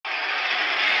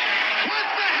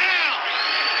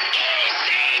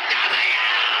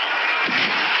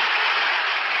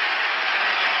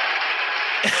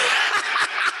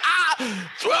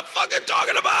fucking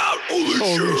talking about?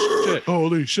 Holy shit.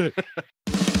 Holy shit.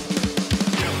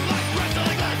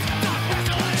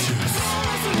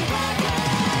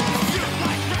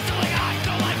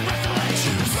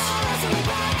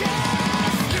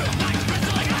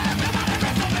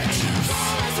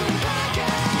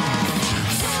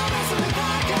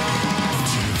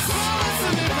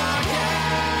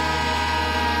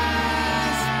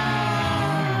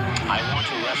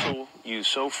 You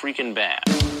so freaking bad.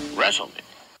 Wrestle me.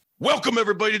 Welcome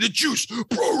everybody to Juice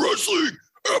Pro Wrestling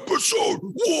episode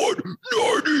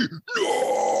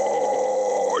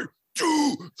 199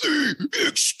 to the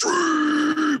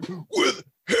extreme with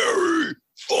Harry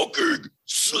fucking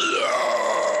Slash.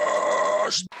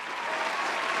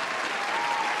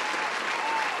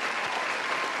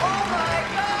 Oh my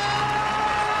God!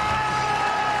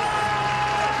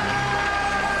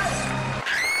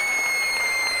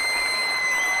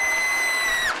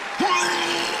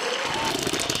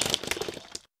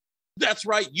 That's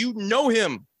right. You know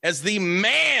him as the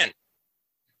man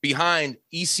behind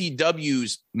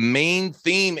ECW's main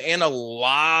theme and a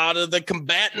lot of the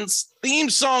combatants' theme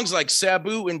songs like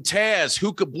Sabu and Taz,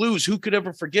 Hookah Blues. Who could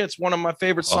ever forget? It's one of my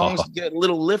favorite songs to get a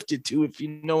little lifted to, if you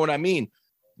know what I mean.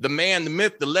 The man, the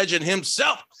myth, the legend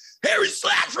himself, Harry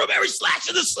Slash from Harry Slash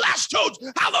and the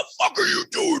SLASHTONES. How the fuck are you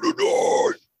doing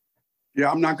tonight? Yeah,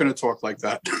 I'm not going to talk like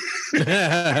that.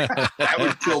 That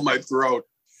would kill my throat.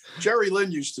 Jerry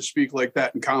Lynn used to speak like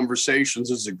that in conversations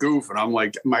as a goof, and I'm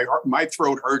like, my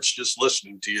throat hurts just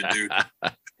listening to you, dude.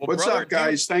 Well, What's up,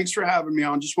 guys? Thanks for having me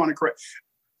on. Just want to correct.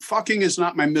 Fucking is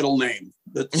not my middle name.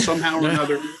 That somehow or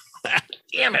another.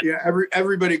 Damn it. Yeah,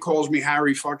 everybody calls me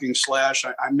Harry fucking Slash.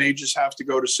 I may just have to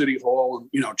go to City Hall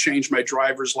and, change my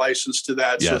driver's license to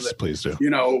that. Yes, so that, please do.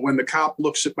 When the cop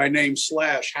looks at my name,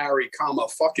 Slash, Harry,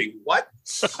 fucking what?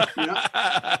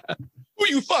 Who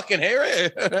you fucking,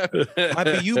 Harry? Might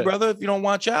be you, brother, if you don't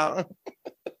watch out.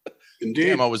 Indeed.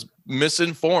 Damn, I was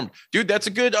misinformed. Dude, that's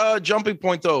a good jumping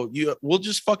point, though. We'll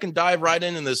just fucking dive right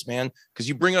into this, man, because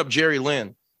you bring up Jerry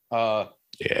Lynn.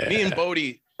 Me and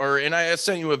Bodie, and I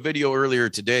sent you a video earlier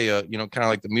today, kind of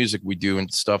like the music we do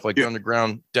and stuff, like the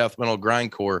underground death metal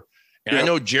grindcore. And I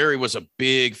know Jerry was a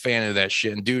big fan of that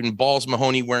shit. And dude, and Balls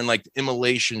Mahoney wearing like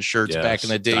immolation shirts back in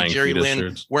the day. Jerry Lynn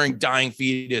shirts. Wearing Dying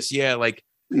Fetus. Yeah, like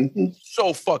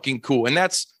so fucking cool. And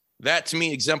that to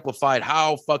me exemplified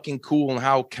how fucking cool and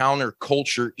how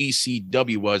counterculture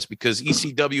ECW was, because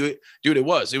ECW, dude, it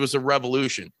was a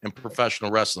revolution in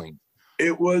professional wrestling.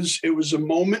 It was a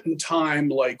moment in time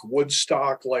like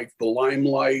Woodstock, like the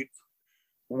Limelight,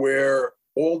 where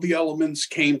all the elements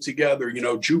came together.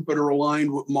 Jupiter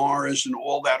aligned with Mars and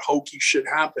all that hokey shit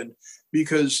happened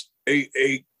because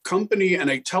a company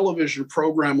and a television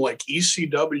program like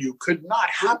ECW could not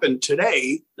happen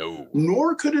today,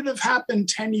 nor could it have happened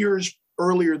 10 years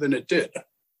earlier than it did.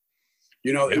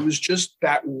 It was just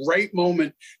that right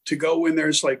moment to go in there.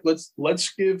 It's like,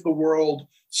 let's give the world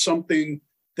something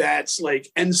that's like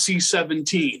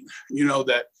NC-17,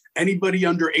 that anybody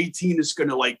under 18 is going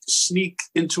to like sneak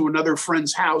into another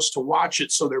friend's house to watch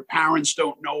it so their parents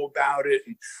don't know about it.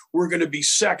 And we're going to be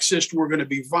sexist. We're going to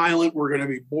be violent. We're going to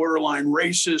be borderline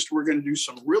racist. We're going to do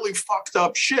some really fucked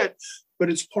up shit, but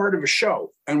it's part of a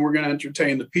show and we're going to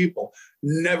entertain the people.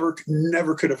 Never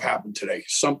could have happened today.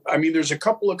 There's a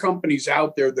couple of companies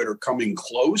out there that are coming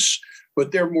close,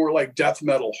 but they're more like death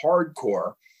metal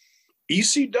hardcore.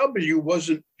 ECW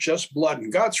wasn't just blood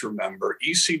and guts, remember.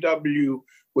 ECW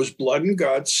was blood and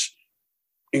guts,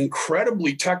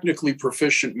 incredibly technically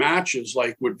proficient matches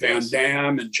like with Van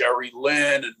Dam and Jerry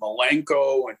Lynn and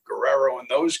Malenko and Guerrero and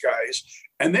those guys.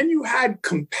 And then you had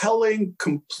compelling,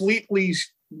 completely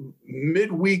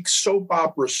midweek soap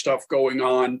opera stuff going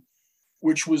on,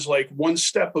 which was like one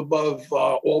step above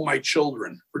All My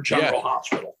Children for General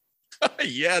Hospital.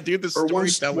 Yeah, dude, the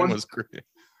storytelling was great.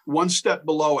 One step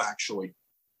below, actually.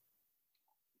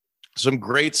 Some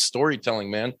great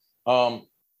storytelling, man.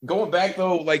 Going back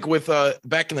though, like with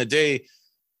back in the day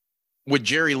with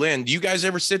Jerry Lynn, do you guys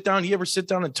ever sit down? Do you ever sit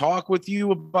down and talk with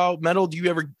you about metal? Do you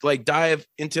ever like dive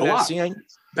into that scene?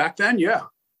 Back then, yeah.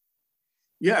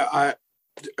 I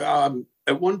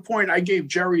at one point I gave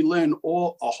Jerry Lynn a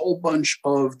whole bunch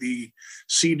of the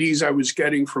CDs I was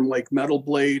getting from like Metal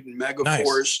Blade and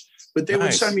Megaforce. But they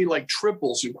would send me like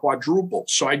triples and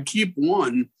quadruples. So I'd keep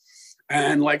one.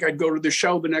 And like, I'd go to the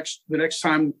show the next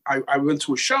time I went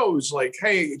to a show, it was like,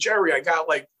 hey, Jerry, I got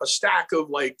like a stack of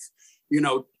like,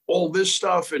 all this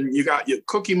stuff. And you got your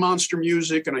Cookie Monster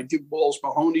music. And I did Balls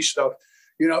Mahoney stuff.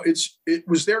 It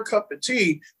was their cup of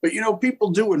tea, but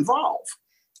people do involve.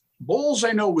 Balls,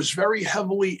 I know, was very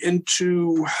heavily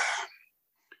into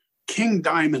King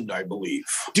Diamond, I believe.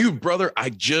 Dude, brother,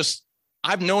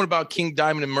 I've known about King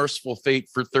Diamond and Merciful Fate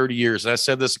for 30 years. I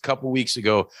said this a couple weeks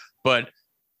ago, but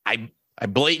I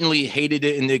blatantly hated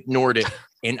it and ignored it.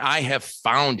 And I have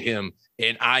found him,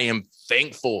 and I am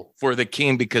thankful for the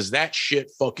King, because that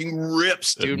shit fucking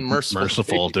rips, dude.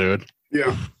 Merciful dude.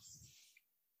 Yeah.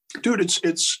 Dude,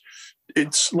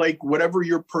 it's like whatever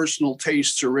your personal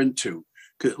tastes are into.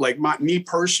 Like me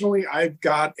personally, I've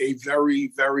got a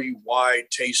very, very wide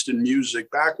taste in music.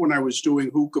 Back when I was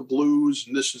doing hookah blues,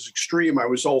 and this is extreme, I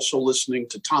was also listening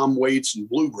to Tom Waits and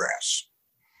bluegrass.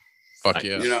 Fuck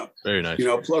yeah. Very nice.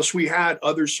 Plus we had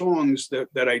other songs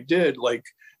that I did, like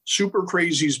Super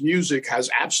Crazy's music has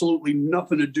absolutely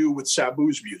nothing to do with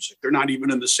Sabu's music. They're not even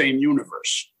in the same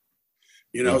universe.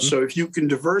 So if you can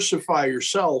diversify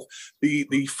yourself,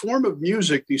 the form of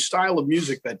music, the style of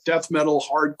music, that death metal,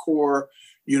 hardcore,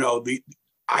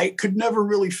 I could never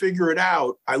really figure it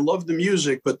out. I love the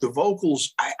music, but the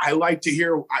vocals, I like to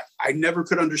hear. I never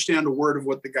could understand a word of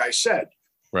what the guy said.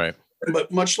 Right.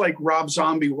 But much like Rob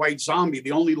Zombie, White Zombie,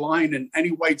 the only line in any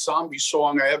White Zombie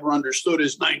song I ever understood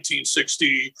is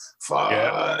 1965.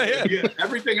 Yeah.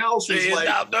 Everything else was like,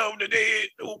 yeah.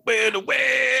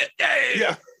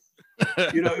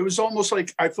 It was almost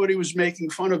like I thought he was making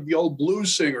fun of the old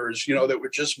blues singers, that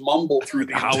would just mumble through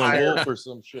the entire Wolf or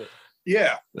some shit.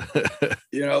 Yeah.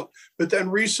 But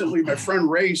then recently my friend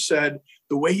Ray said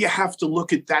the way you have to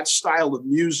look at that style of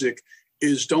music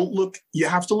is you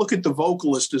have to look at the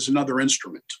vocalist as another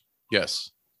instrument. Yes.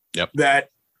 Yep. That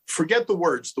forget the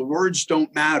words. The words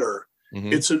don't matter.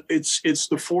 Mm-hmm. It's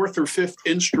the fourth or fifth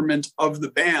instrument of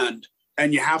the band,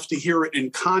 and you have to hear it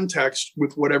in context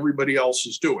with what everybody else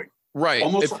is doing. Right.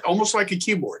 Almost like a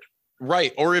keyboard.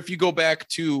 Right. Or if you go back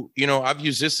to, I've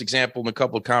used this example in a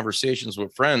couple of conversations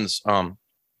with friends, and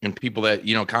people that,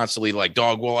 constantly like,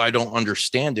 dog, well, I don't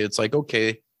understand it. It's like,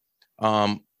 okay.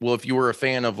 Well, if you were a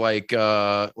fan of like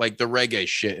the reggae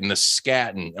shit and the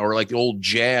scatting, or like the old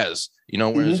jazz,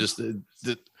 where it's just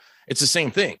it's the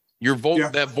same thing. Your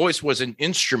that voice was an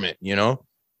instrument,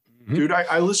 Dude,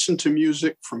 I listen to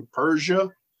music from Persia,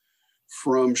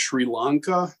 from Sri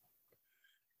Lanka.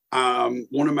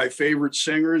 One of my favorite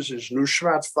singers is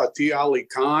Nusrat Fateh Ali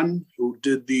Khan, who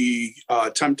did the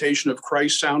Temptation of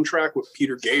Christ soundtrack with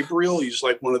Peter Gabriel. He's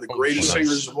like one of the greatest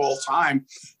singers of all time.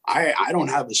 I don't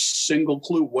have a single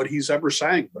clue what he's ever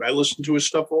sang, but I listen to his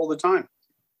stuff all the time.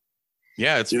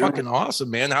 Yeah, it's fucking awesome,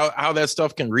 man. How that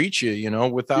stuff can reach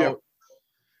you, without,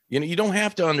 you don't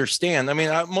have to understand. I mean,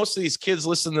 most of these kids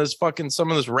listen to this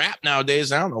some of this rap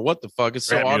nowadays. I don't know what the fuck. It's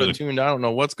so auto-tuned. I don't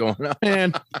know what's going on.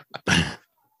 Man.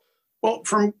 Well,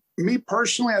 from me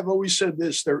personally, I've always said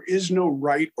this: there is no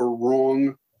right or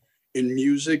wrong in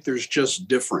music. There's just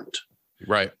different.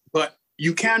 Right. But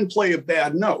you can play a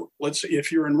bad note. Let's say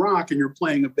if you're in rock and you're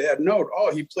playing a bad note,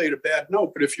 he played a bad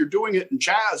note. But if you're doing it in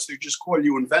jazz, they just call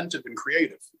you inventive and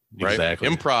creative. Right. Exactly.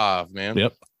 Improv, man.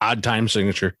 Yep. Odd time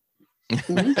signature.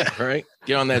 Right.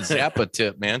 Get on that Zappa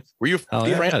tip, man. Were you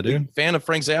a fan of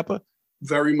Frank Zappa?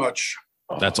 Very much.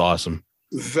 That's awesome.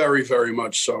 Very, very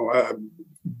much so.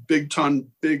 Big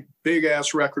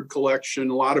ass record collection,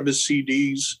 a lot of his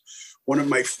CDs. One of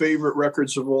my favorite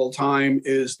records of all time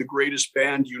is The Greatest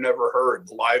Band You Never Heard,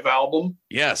 the live album.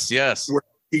 Yes. Where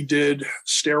he did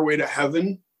Stairway to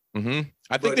Heaven. Mm-hmm.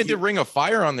 I think they did Ring of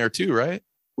Fire on there too, right?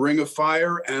 Ring of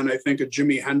Fire, and I think a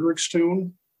Jimi Hendrix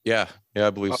tune. Yeah, I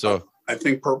believe so. I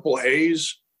think Purple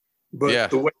Haze. But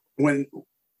the way when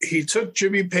he took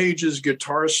Jimmy Page's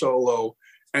guitar solo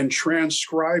and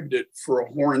transcribed it for a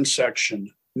horn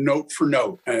section, note for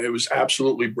note, and it was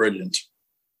absolutely brilliant.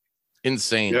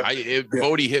 Insane.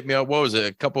 Bodie hit me up. What was it?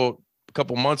 A couple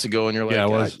months ago, and you're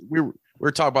like, we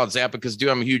were talking about Zappa because, dude,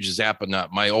 I'm a huge Zappa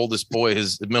nut. My oldest boy,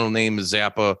 his middle name is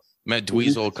Zappa. Met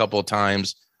Dweezil a couple of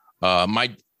times.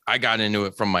 I got into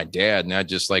it from my dad, and I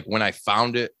just when I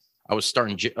found it, I was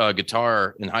starting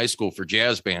guitar in high school for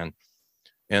jazz band.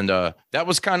 And that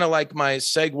was kind of like my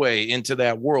segue into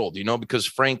that world, because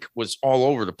Frank was all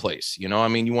over the place. I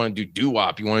mean, you want to do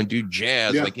doo-wop, you want to do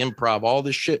jazz, like improv, all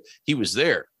this shit. He was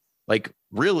there. Like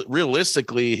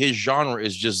realistically, his genre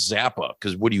is just Zappa.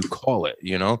 Because what do you call it?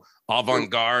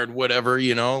 Avant-garde, whatever,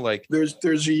 like. There's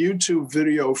a YouTube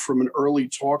video from an early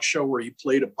talk show where he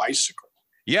played a bicycle.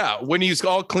 Yeah, when he's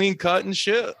all clean cut and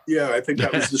shit. Yeah, I think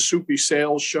that was the Soupy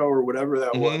Sales show or whatever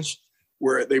that was.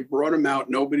 Where they brought him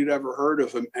out, nobody had ever heard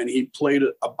of him, and he played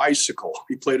a bicycle.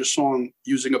 He played a song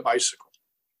using a bicycle.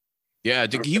 Yeah,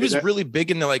 he was really big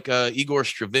into Igor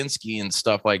Stravinsky and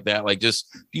stuff like that. Like, just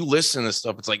if you listen to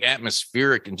stuff, it's like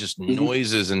atmospheric and just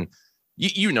noises, and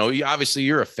obviously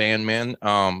you're a fan, man.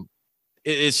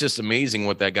 it's just amazing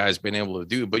what that guy's been able to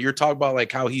do. But you're talking about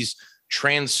like how he's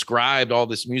transcribed all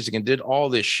this music and did all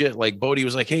this shit. Like Bodie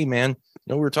was like, hey man,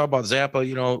 we were talking about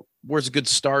Zappa, where's a good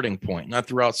starting point? And I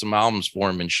threw out some albums for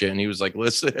him and shit. And he was like,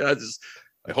 listen, I just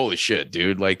like, holy shit,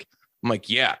 dude. Like, I'm like,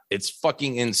 yeah, it's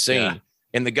fucking insane. Yeah.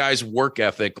 And the guy's work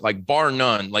ethic, like bar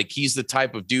none, like he's the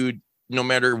type of dude, no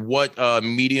matter what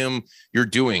medium you're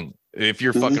doing, if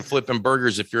you're fucking flipping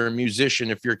burgers, if you're a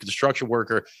musician, if you're a construction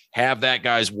worker, have that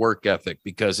guy's work ethic,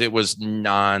 because it was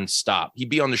nonstop. He'd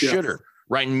be on the shitter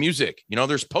writing music.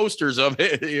 There's posters of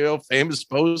it, famous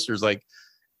posters, like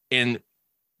in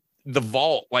the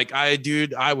vault. Like I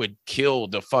would kill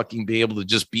to fucking be able to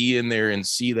just be in there and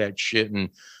see that shit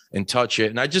and touch it.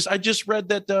 And I just read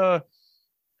that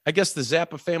I guess the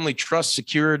Zappa Family Trust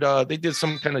secured, they did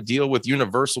some kind of deal with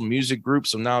Universal Music Group.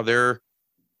 So now they're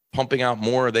pumping out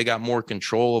more. They got more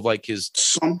control of like his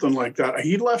something like that.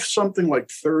 He left something like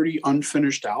 30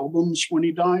 unfinished albums when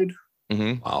he died.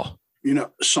 Mm-hmm. Wow.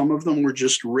 Some of them were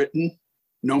just written,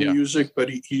 no music, but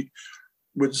he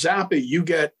with Zappa, you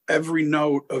get every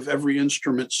note of every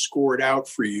instrument scored out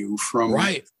for you from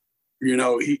right.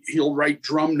 He'll write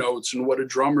drum notes and what a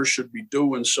drummer should be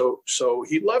doing. So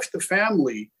he left the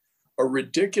family a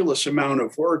ridiculous amount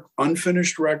of work,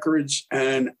 unfinished records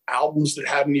and albums that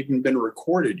hadn't even been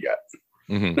recorded yet.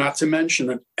 Mm-hmm. Not to mention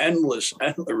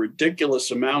a ridiculous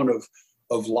amount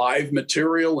of live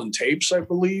material and tapes, I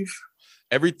believe.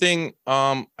 Everything.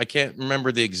 I can't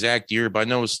remember the exact year, but I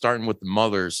know it was starting with the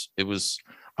Mothers.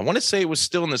 I want to say it was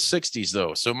still in the 60s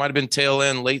though. So it might've been tail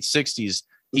end, late 60s.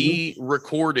 He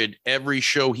recorded every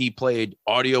show he played,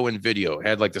 audio and video,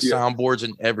 had like the soundboards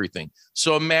and everything.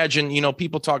 So imagine,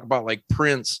 people talk about like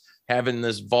Prince having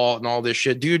this vault and all this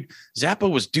shit. Dude,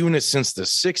 Zappa was doing it since the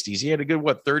 60s. He had a good,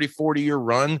 30, 40 year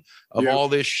run of all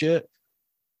this shit.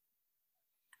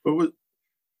 But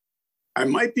I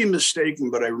might be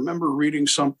mistaken, but I remember reading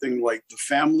something like the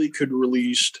family could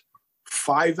release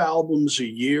 5 albums a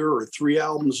year or 3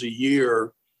 albums a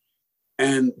year,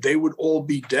 and they would all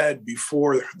be dead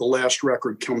before the last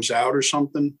record comes out or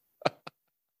something.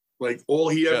 Like all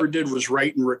he ever did was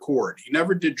write and record. He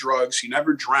never did drugs. He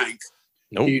never drank.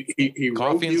 Nope. He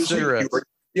wrote music.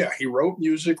 He wrote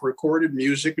music, recorded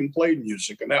music, and played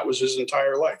music. And that was his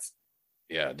entire life.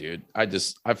 Yeah, dude. I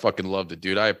fucking loved it,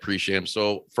 dude. I appreciate him.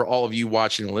 So for all of you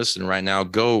watching and listening right now,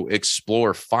 go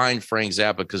explore, find Frank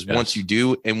Zappa, because once you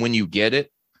do, and when you get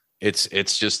it,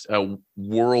 it's just a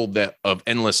world of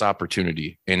endless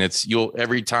opportunity. And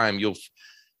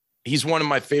he's one of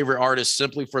my favorite artists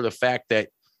simply for the fact that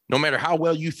no matter how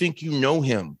well you think you know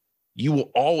him, you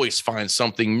will always find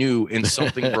something new and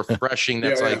something refreshing.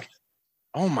 That's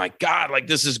oh my God, like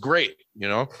this is great.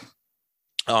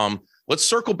 Let's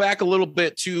circle back a little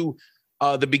bit to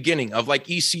the beginning of like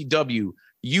ECW.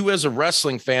 You as a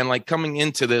wrestling fan, like coming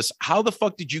into this, how the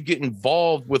fuck did you get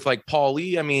involved with like Paul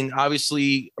E? I mean,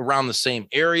 obviously around the same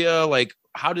area. Like,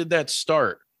 how did that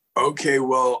start? Okay,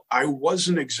 well, I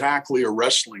wasn't exactly a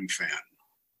wrestling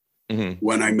fan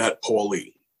when I met Paul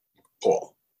E.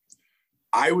 Paul.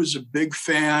 I was a big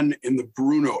fan in the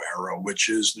Bruno era, which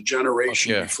is the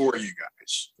generation before you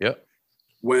guys. Yep.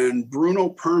 When Bruno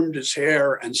permed his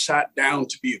hair and sat down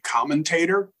to be a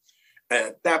commentator,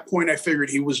 at that point, I figured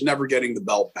he was never getting the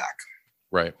belt back.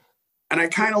 Right. And I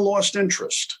kind of lost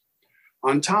interest.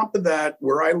 On top of that,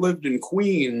 where I lived in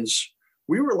Queens,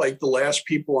 we were like the last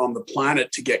people on the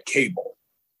planet to get cable.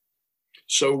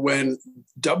 So when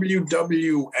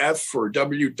WWF or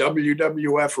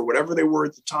WWF or whatever they were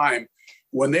at the time,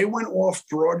 when they went off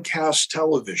broadcast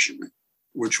television,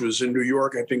 which was in New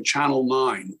York, I think Channel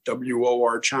 9,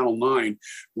 WOR Channel 9,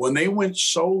 when they went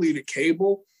solely to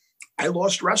cable, I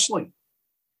lost wrestling.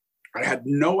 I had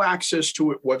no access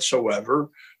to it whatsoever.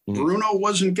 Bruno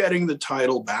wasn't getting the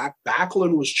title back.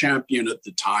 Backlund was champion at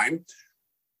the time.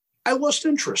 I lost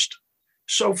interest.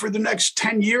 So for the next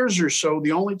 10 years or so,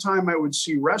 the only time I would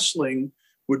see wrestling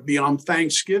would be on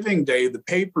Thanksgiving Day, the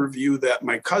pay-per-view that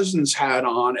my cousins had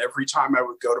on every time I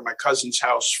would go to my cousin's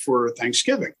house for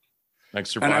Thanksgiving. Like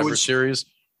Survivor Series?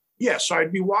 Yes, so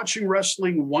I'd be watching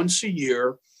wrestling once a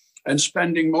year and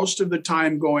spending most of the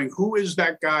time going, who is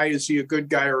that guy? Is he a good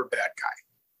guy or a bad guy?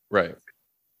 Right.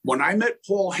 When I met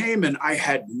Paul Heyman, I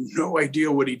had no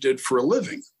idea what he did for a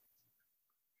living.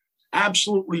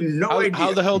 Absolutely no idea.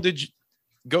 How the hell did you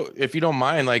go, if you don't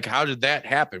mind, like, how did that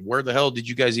happen? Where the hell did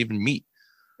you guys even meet?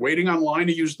 Waiting online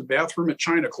to use the bathroom at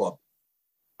China Club.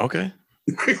 Okay.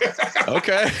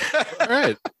 Okay. All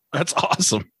right. That's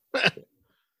awesome.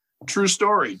 True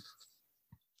story.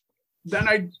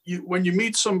 Then when you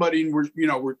meet somebody and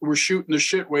we're shooting the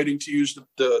shit, waiting to use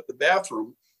the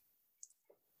bathroom,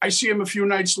 I see him a few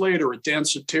nights later at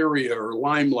Danceteria or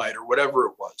Limelight or whatever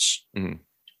it was. Mm-hmm.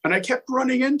 And I kept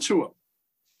running into him.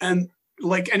 And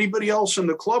like anybody else in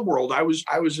the club world, I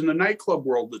was in the nightclub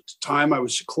world at the time. I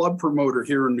was a club promoter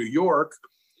here in New York,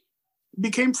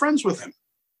 became friends with him,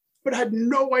 but had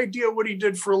no idea what he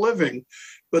did for a living.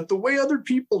 But the way other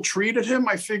people treated him,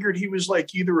 I figured he was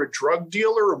like either a drug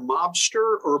dealer, a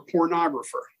mobster, or a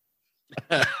pornographer.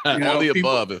 All the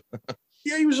above.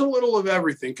 Yeah, he was a little of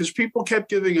everything because people kept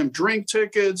giving him drink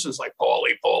tickets. It's like,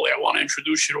 Paulie, I want to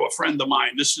introduce you to a friend of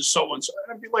mine. This is so-and-so.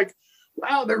 And I'd be like,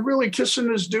 wow, they're really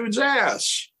kissing this dude's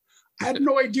ass. I had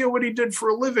no idea what he did for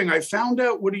a living. I found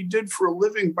out what he did for a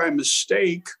living by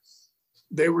mistake.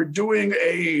 They were doing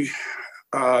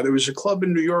there was a club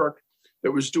in New York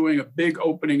that was doing a big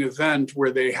opening event where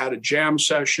they had a jam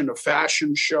session, a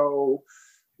fashion show,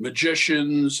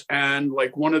 magicians, and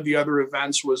like one of the other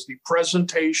events was the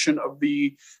presentation of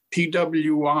the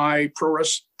PWI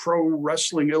Pro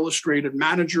Wrestling Illustrated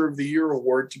Manager of the Year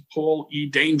Award to Paul E.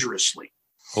 Dangerously.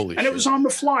 Holy and shit. It was on the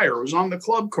flyer. It was on the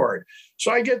club card.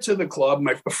 So I get to the club.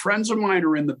 My friends of mine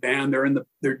are in the band.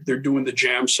 They're doing the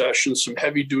jam sessions, some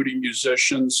heavy duty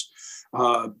musicians.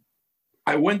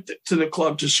 I went to the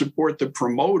club to support the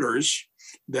promoters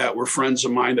that were friends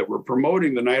of mine that were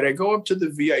promoting the night. I go up to the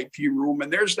VIP room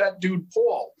and there's that dude,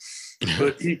 Paul,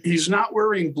 but he's not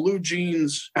wearing blue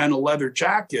jeans and a leather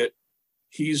jacket.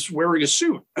 He's wearing a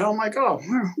suit. And I'm like, oh,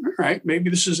 all right, maybe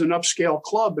this is an upscale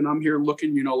club and I'm here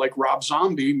looking, like Rob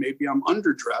Zombie. Maybe I'm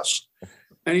underdressed.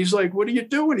 And he's like, what are you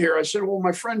doing here? I said, well,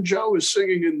 my friend Joe is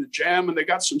singing in the jam and they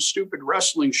got some stupid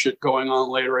wrestling shit going on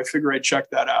later. I figure I'd check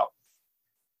that out.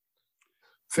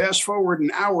 Fast forward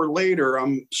an hour later,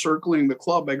 I'm circling the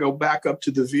club. I go back up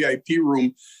to the VIP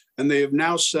room and they have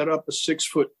now set up a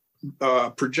 6-foot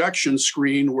projection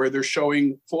screen where they're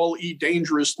showing Paul E.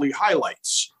 Dangerously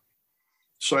highlights.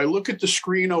 So I look at the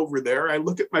screen over there. I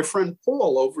look at my friend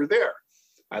Paul over there.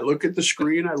 I look at the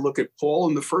screen. I look at Paul.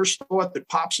 And the first thought that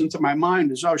pops into my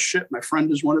mind is, oh, shit, my friend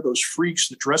is one of those freaks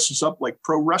that dresses up like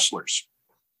pro wrestlers.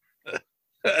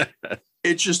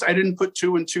 It's just, I didn't put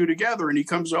 2 and 2 together. And he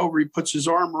comes over, he puts his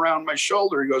arm around my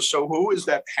shoulder. He goes, so who is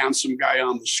that handsome guy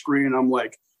on the screen? I'm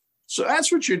like, so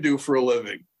that's what you do for a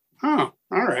living. Huh.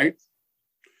 All right.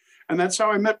 And that's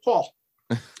how I met Paul.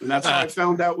 And that's how I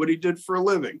found out what he did for a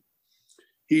living.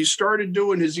 He started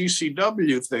doing his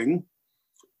ECW thing.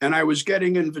 And I was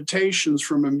getting invitations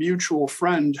from a mutual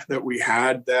friend that we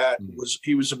had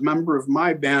he was a member of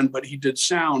my band, but he did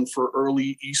sound for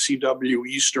early ECW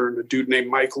Eastern, a dude named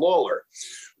Mike Lawler.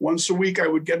 Once a week, I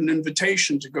would get an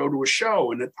invitation to go to a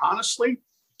show. And honestly,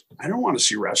 I don't want to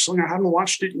see wrestling. I haven't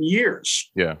watched it in years.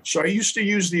 Yeah. So I used to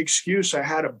use the excuse I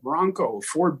had a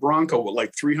Ford Bronco with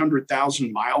like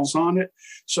 300,000 miles on it.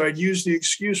 So I'd use the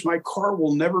excuse, my car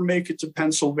will never make it to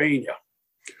Pennsylvania.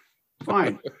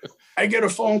 Fine. I get a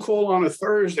phone call on a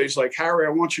Thursday. He's like, Harry, I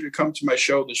want you to come to my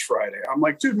show this Friday. I'm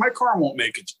like, dude, my car won't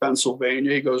make it to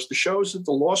Pennsylvania. He goes, the show's at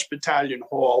the Lost Battalion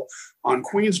Hall on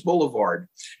Queens Boulevard.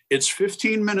 It's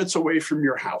 15 minutes away from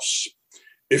your house.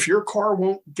 If your car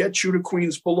won't get you to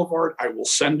Queens Boulevard, I will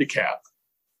send a cab.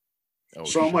 Oh,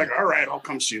 so I'm like, all right, I'll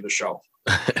come see the show.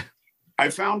 I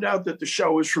found out that the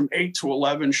show was from 8 to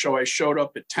 11, so I showed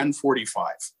up at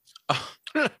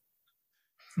 10:45.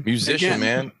 Musician, again,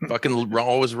 man, fucking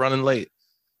always running late.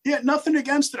 Yeah, nothing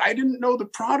against it. I didn't know the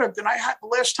product, and the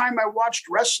last time I watched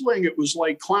wrestling, it was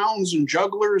like clowns and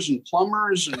jugglers and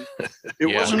plumbers, and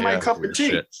it wasn't my cup of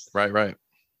tea. Shit. Right.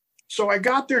 So I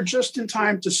got there just in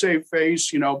time to save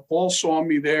face. Paul saw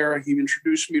me there. He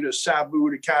introduced me to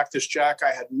Sabu, to Cactus Jack.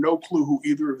 I had no clue who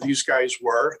either of these guys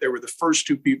were. They were the first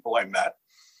 2 people I met.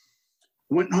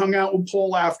 Went and hung out with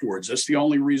Paul afterwards. That's the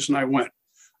only reason I went.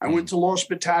 I went to Lost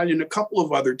Battalion a couple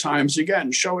of other times,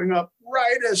 again, showing up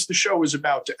right as the show was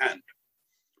about to end.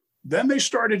 Then they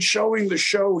started showing the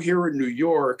show here in New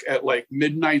York at like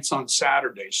midnights on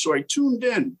Saturdays. So I tuned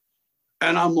in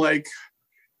and I'm like,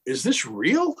 is this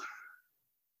real?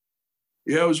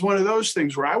 It was one of those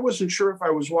things where I wasn't sure if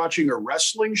I was watching a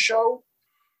wrestling show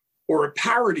or a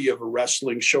parody of a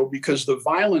wrestling show because the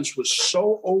violence was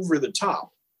so over the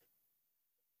top.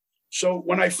 So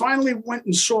when I finally went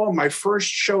and saw my first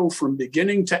show from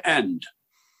beginning to end,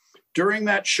 during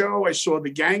that show, I saw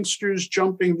the Gangsters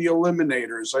jumping the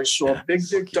Eliminators. I saw Big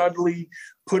Dick Dudley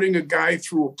putting a guy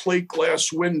through a plate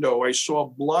glass window. I saw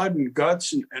blood and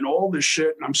guts and all this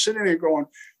shit. And I'm sitting there going,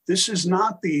 this is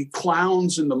not the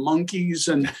clowns and the monkeys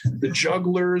and the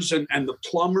jugglers and the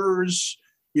plumbers,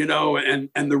 and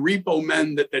the repo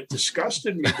men that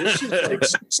disgusted me. This is like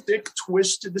stick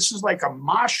twisted. This is like a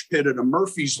mosh pit at a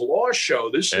Murphy's Law show.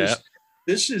 This is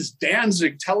this is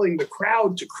Danzig telling the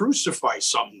crowd to crucify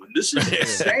someone. This is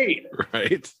insane.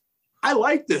 Right. I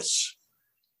like this.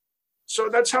 So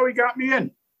that's how he got me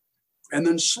in. And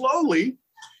then slowly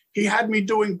he had me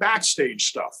doing backstage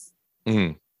stuff.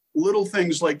 Mm. Little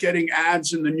things like getting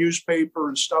ads in the newspaper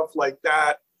and stuff like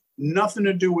that. Nothing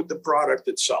to do with the product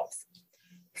itself.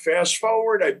 Fast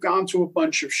forward, I've gone to a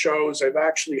bunch of shows. I've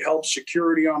actually helped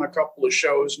security on a couple of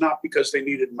shows, not because they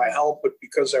needed my help, but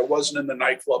because I wasn't in the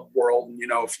nightclub world. And, you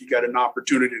know, if you got an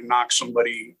opportunity to knock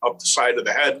somebody up the side of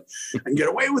the head and get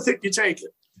away with it, you take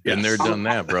it. Been there, done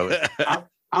that, brother.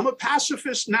 I'm a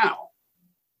pacifist now.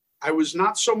 I was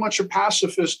not so much a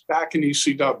pacifist back in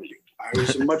ECW. I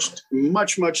was a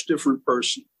much different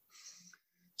person.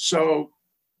 So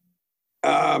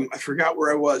I forgot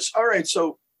where I was. All right,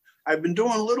 so I've been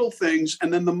doing little things,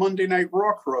 and then the Monday Night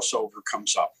Raw crossover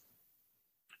comes up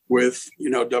with,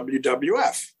 you know,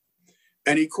 WWF.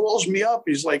 And he calls me up.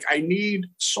 He's like, I need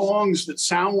songs that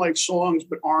sound like songs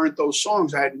but aren't those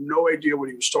songs. I had no idea what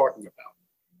he was talking about.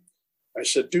 I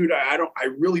said, dude, I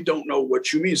really don't know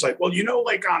what you mean. He's like, well, you know,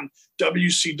 like on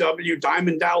WCW,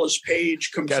 Diamond Dallas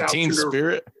Page comes out Teen to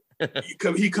Spirit.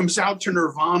 He comes out to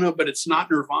Nirvana, but it's not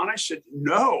Nirvana. I said,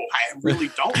 no, I really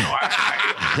don't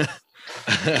know.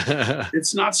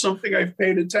 It's not something I've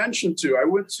paid attention to. I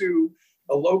went to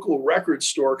a local record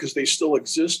store because they still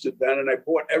existed then, and I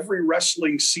bought every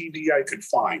wrestling CD I could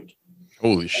find.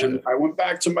 Holy shit. And I went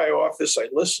back to my office. I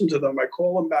listened to them. I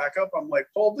call them back up. I'm like,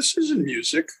 Paul, this isn't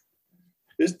music.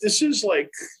 This is like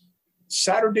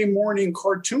Saturday morning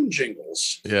cartoon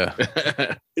jingles. Yeah.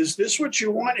 Is this what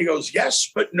you want? He goes, yes,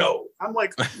 but no. I'm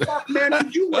like, fuck, man,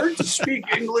 did you learn to speak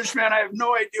English, man? I have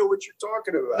no idea what you're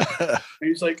talking about. And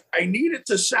he's like, I need it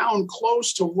to sound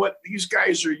close to what these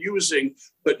guys are using,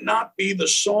 but not be the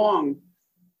song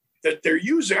that they're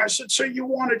using. I said, so you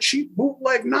want a cheap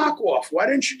bootleg knockoff? Why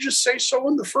didn't you just say so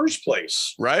in the first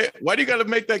place? Right? Why do you got to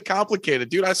make that complicated?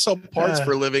 Dude, I sell parts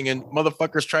for a living, and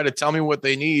motherfuckers try to tell me what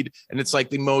they need. And it's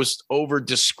like the most over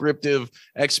descriptive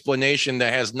explanation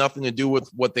that has nothing to do with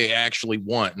what they actually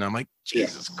want. And I'm like,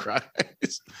 Jesus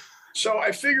Christ. So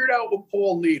I figured out what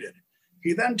Paul needed.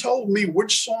 He then told me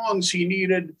which songs he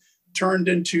needed turned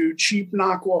into cheap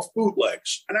knockoff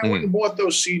bootlegs. And I went and bought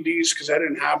those CDs because I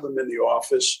didn't have them in the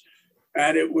office.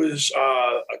 And it was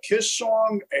a Kiss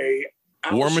song, a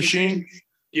War Machine.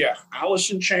 Yeah,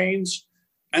 Alice in Chains,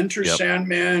 Enter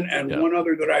Sandman, and one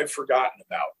other that I've forgotten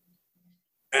about.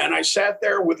 And I sat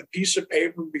there with a piece of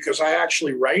paper because I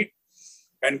actually write,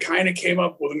 and kind of came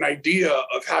up with an idea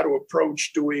of how to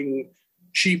approach doing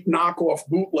cheap knockoff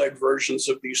bootleg versions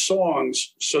of these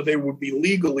songs so they would be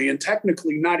legally and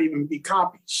technically not even be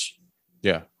copies.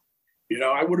 Yeah. You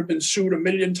know, I would have been sued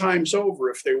 1,000,000 times over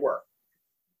if they were.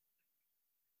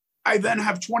 I then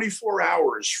have 24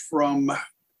 hours from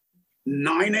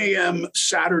 9 a.m.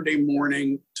 Saturday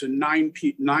morning to 9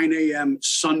 a.m.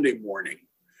 Sunday morning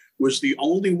was the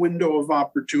only window of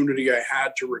opportunity I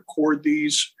had to record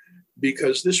these,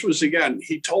 because this was, again,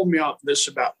 he told me this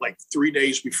about like 3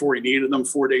 days before he needed them,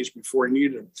 4 days before he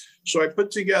needed them. So I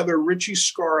put together Richie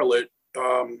Scarlett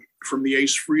from the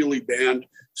Ace Frehley band,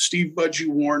 Steve Budgie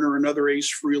Warner, another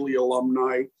Ace Frehley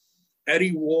alumni,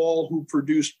 Eddie Wall, who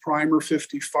produced Primer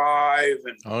 55.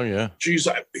 And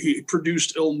he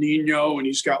produced Il Nino, and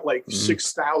he's got like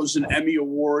 6,000 Emmy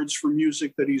Awards for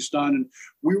music that he's done. And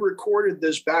we recorded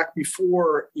this back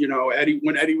before, you know,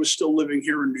 when Eddie was still living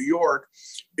here in New York,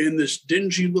 in this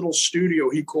dingy little studio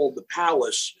he called the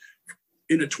Palace,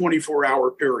 in a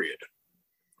 24-hour period,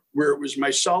 where it was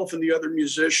myself and the other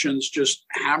musicians just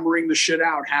hammering the shit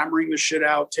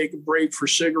out, take a break for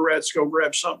cigarettes, go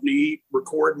grab something to eat,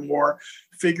 record more,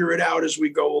 figure it out as we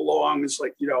go along. It's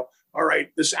like, you know, all right,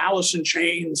 this Alice in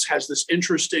Chains has this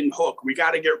interesting hook. We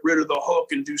got to get rid of the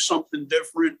hook and do something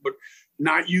different, but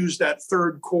not use that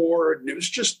third chord. And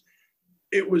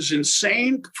it was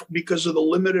insane because of the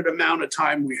limited amount of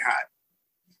time we had.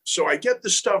 So I get the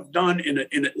stuff done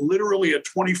in literally a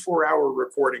 24-hour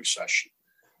recording session.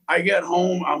 I get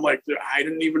home, I'm like, I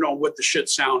didn't even know what the shit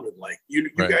sounded like. You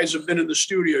guys have been in the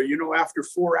studio. You know, after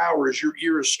 4 hours, your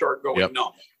ears start going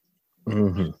numb.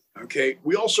 Mm-hmm. Okay.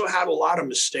 We also had a lot of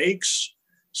mistakes,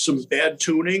 some bad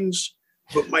tunings.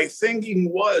 But my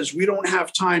thinking was, we don't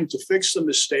have time to fix the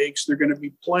mistakes. They're going to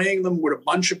be playing them with a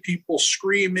bunch of people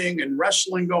screaming and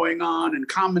wrestling going on and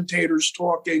commentators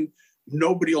talking.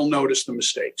 Nobody will notice the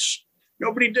mistakes.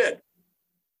 Nobody did.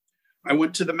 I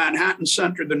went to the Manhattan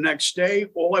Center the next day.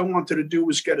 All I wanted to do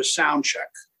was get a sound check.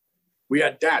 We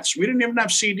had DATs. We didn't even have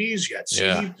CDs yet.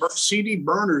 CD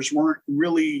burners weren't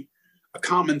really a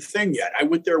common thing yet. I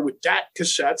went there with DAT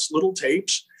cassettes, little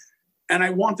tapes, And I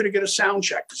wanted to get a sound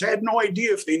check because I had no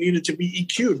idea if they needed to be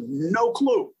EQ'd. No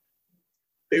clue.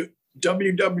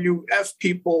 WWF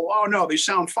people, oh no, they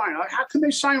sound fine. How can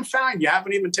they sound fine? You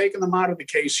haven't even taken them out of the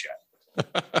case yet.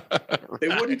 They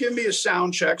wouldn't give me a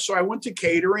sound check. So I went to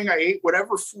catering. I ate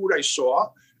whatever food I saw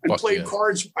and played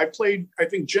cards. I played, I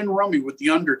think, gin rummy with The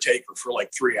Undertaker for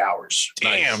like 3 hours.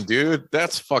 Damn, dude.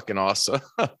 That's fucking awesome.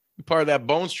 Part of that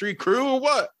Bone Street crew or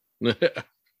what?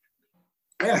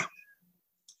 Yeah.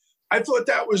 I thought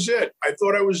that was it. I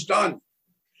thought I was done.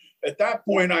 At that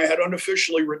point, I had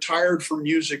unofficially retired from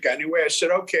music anyway. I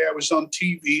said, okay, I was on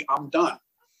TV. I'm done.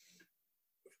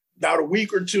 About a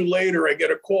week or two later, I get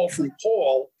a call from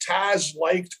Paul. Taz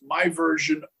liked my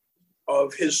version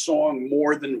of his song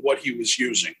more than what he was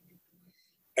using.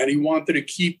 And he wanted to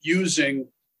keep using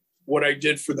what I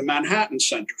did for the Manhattan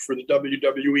Center for the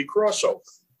WWE crossover.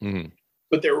 Mm-hmm.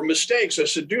 But there were mistakes. I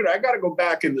said, dude, I got to go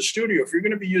back in the studio. If you're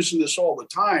going to be using this all the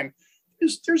time,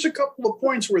 there's a couple of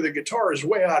points where the guitar is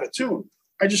way out of tune.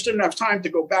 I just didn't have time to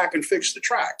go back and fix the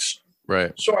tracks.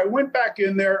 Right. So I went back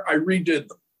in there. I redid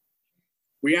them.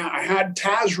 I had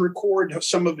Taz record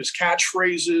some of his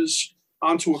catchphrases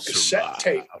onto a cassette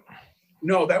tape.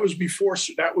 No, that was before.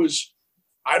 That was,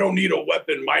 I don't need a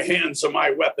weapon. My hands are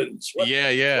my weapons. Yeah,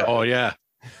 yeah. Right. Oh, yeah.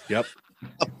 Yep.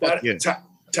 Taz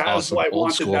awesome. Like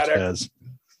wanted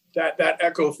that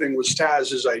echo thing was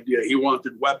Taz's idea. He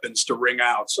wanted weapons to ring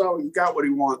out. So he got what he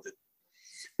wanted.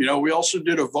 You know, we also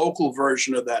did a vocal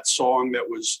version of that song that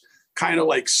was kind of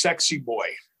like Sexy Boy.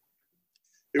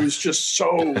 It was just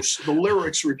the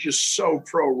lyrics were just so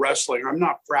pro wrestling. I'm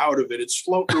not proud of it. It's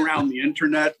floating around the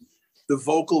internet. The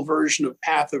vocal version of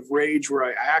Path of Rage, where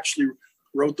I actually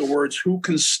wrote the words, who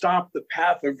can stop the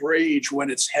path of rage when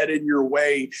it's headed your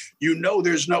way? You know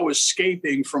there's no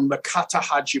escaping from the kata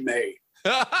hajime.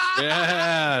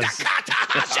 Yes.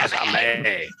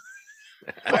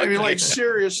 I mean, like,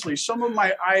 seriously, some of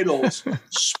my idols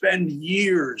spend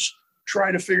years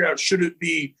trying to figure out, should it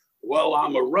be, well,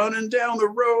 I'm a running down the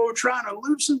road trying to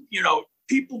loosen,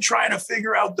 people trying to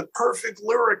figure out the perfect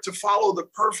lyric to follow the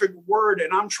perfect word.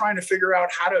 And I'm trying to figure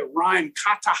out how to rhyme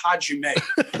kata hajime.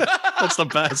 That's the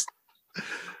best.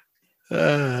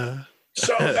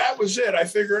 So that was it. I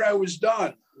figured I was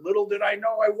done. Little did I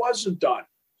know I wasn't done.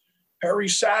 Perry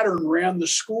Saturn ran the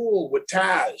school with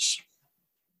Taz.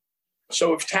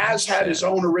 So if Taz had his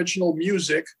own original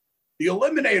music, the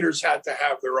Eliminators had to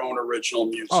have their own original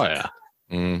music. Oh, yeah.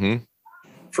 Mm-hmm.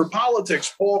 For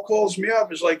politics, Paul calls me up.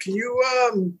 He's like, can you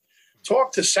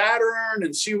talk to Saturn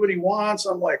and see what he wants?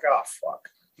 I'm like, oh,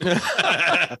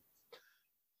 fuck.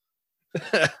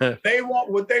 They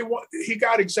want what they want. He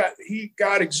got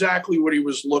exactly what he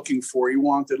was looking for. He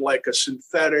wanted like a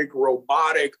synthetic,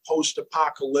 robotic,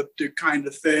 post-apocalyptic kind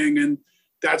of thing. And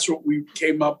that's what we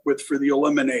came up with for the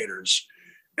Eliminators.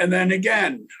 And then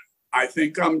again, I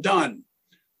think I'm done.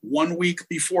 1 week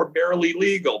before Barely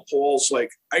Legal, Paul's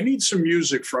like, I need some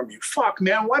music from you. Fuck,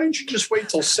 man, why didn't you just wait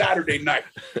till Saturday night?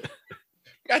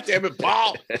 God damn it,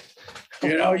 Paul.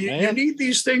 You need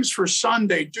these things for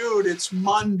Sunday. Dude, it's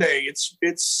Monday.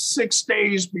 It's 6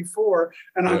 days before.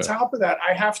 And on top of that,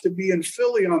 I have to be in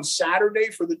Philly on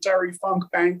Saturday for the Terry Funk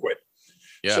banquet.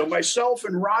 Yeah. So myself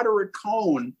and Roderick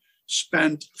Cohn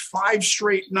spent 5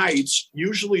 straight nights,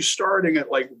 usually starting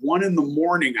at like 1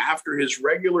 a.m. after his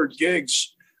regular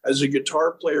gigs as a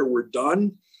guitar player were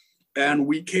done. And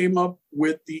we came up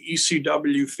with the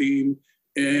ECW theme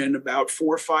in about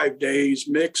 4 or 5 days,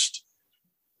 mixed,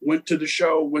 went to the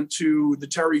show, went to the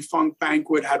Terry Funk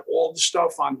banquet, had all the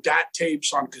stuff on DAT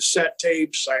tapes, on cassette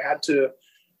tapes. I had to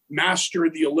master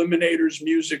the Eliminators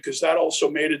music because that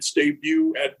also made its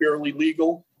debut at Barely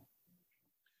Legal.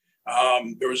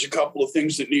 There was a couple of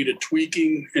things that needed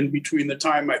tweaking in between the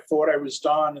time I thought I was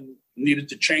done and needed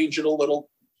to change it a little.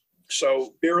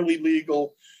 So Barely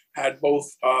Legal had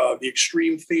both the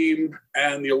Extreme theme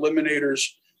and the Eliminators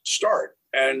start.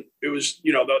 And it was,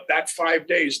 that 5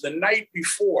 days, the night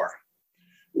before,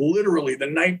 literally the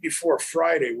night before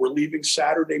Friday, we're leaving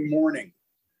Saturday morning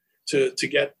to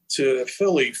get to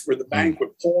Philly for the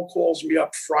banquet. Paul calls me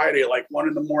up Friday, like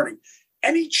 1 a.m.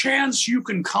 Any chance you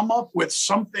can come up with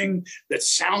something that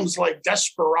sounds like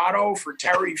Desperado for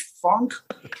Terry Funk?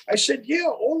 I said, yeah,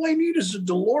 all I need is a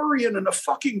DeLorean and a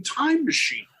fucking time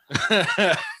machine.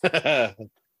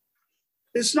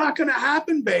 It's not going to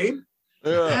happen, babe.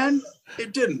 Yeah. And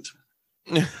it didn't.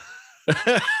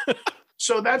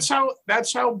 So that's how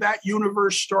that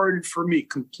universe started for me,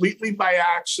 completely by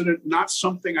accident, not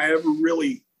something I ever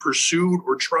really pursued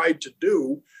or tried to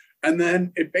do. And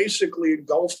then it basically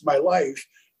engulfed my life.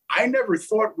 I never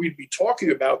thought we'd be talking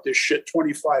about this shit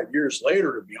 25 years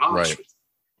later, to be honest with you.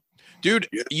 Dude,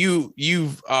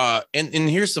 you've and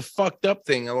here's the fucked up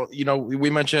thing. You know, we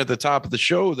mentioned at the top of the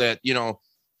show that, you know,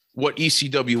 what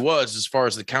ECW was as far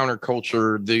as the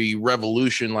counterculture, the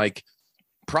revolution, like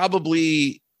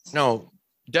probably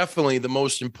definitely the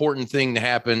most important thing to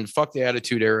happen. Fuck the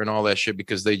Attitude Era and all that shit,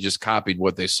 because they just copied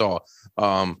what they saw.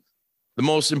 The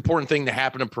most important thing to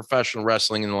happen in professional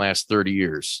wrestling in the last 30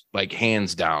 years, like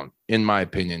hands down, in my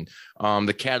opinion.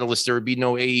 The catalyst, there would be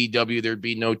no AEW, there'd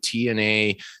be no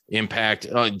TNA, Impact,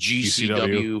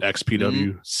 GCW,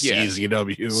 XPW,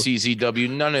 CZW,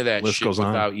 none of that list shit goes on.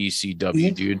 without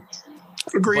ECW, dude.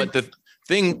 Agreed. But the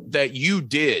thing that you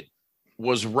did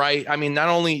was right. I mean, not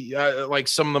only like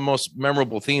some of the most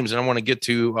memorable themes, and I want to get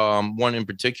to one in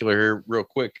particular here real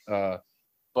quick,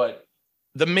 but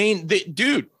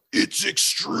dude, it's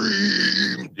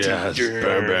extreme. Yes.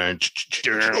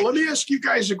 Well, let me ask you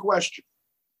guys a question.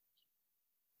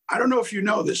 I don't know if you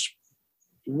know this.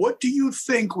 What do you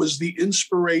think was the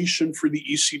inspiration for the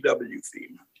ECW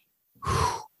theme?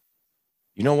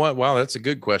 You know what? Wow, that's a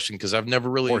good question, because I've never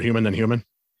really. More human than human.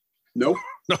 Nope.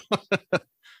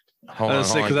 Hold on,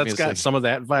 because that's got some of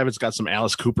that vibe. It's got some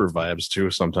Alice Cooper vibes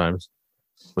too sometimes,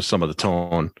 with some of the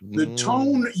tone. The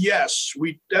tone, yes,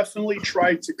 we definitely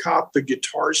tried to cop the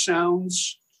guitar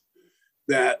sounds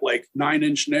that like 9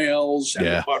 Inch Nails and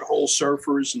the Butthole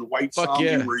Surfers and White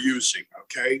Zombie were using.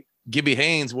 Okay, Gibby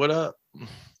Haynes, what up?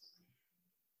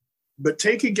 But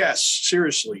take a guess,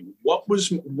 seriously. What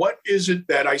is it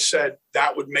that I said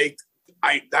that would make?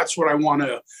 That's what I want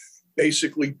to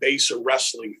basically base a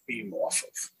wrestling theme off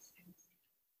of.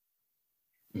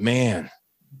 Man,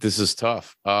 this is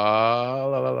tough.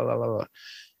 I'll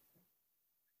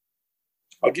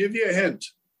give you a hint.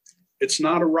 It's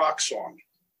not a rock song.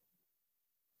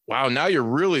 Wow, now you're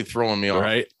really throwing me off,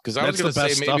 right? Because I was going to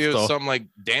say maybe it was something like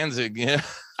Danzig. Yeah,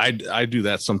 I do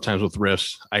that sometimes with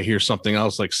riffs. I hear something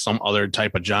else, like some other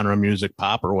type of genre music,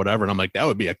 pop or whatever, and I'm like, that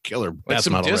would be a killer. Like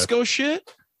some disco riff.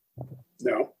 shit.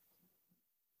 No.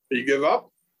 You give up?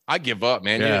 I give up,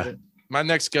 man. Yeah. My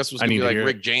next guess was going to be like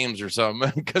Rick James or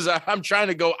something, because I'm trying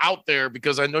to go out there,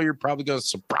 because I know you're probably going to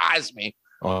surprise me.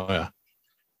 Oh, yeah.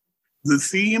 The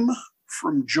theme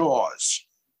from Jaws.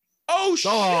 Oh,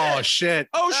 shit. Oh, shit.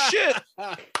 Oh, shit.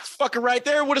 It's fucking right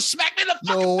there. Would have smacked me in the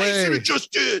fucking face if it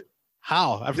just did.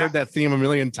 How? I've heard that theme a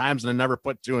million times and I never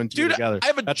put two and two together. I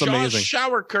have a Jaws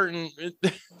shower curtain.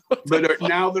 But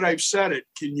now that I've said it,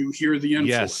 can you hear the influence?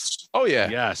 Yes. Oh, yeah.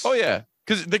 Yes. Oh, yeah.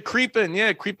 Because the creeping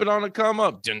on the come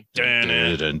up.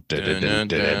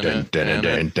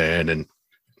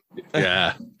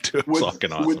 Yeah.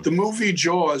 Fucking awesome. With the movie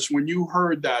Jaws, when you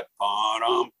heard that,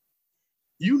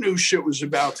 you knew shit was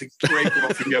about to break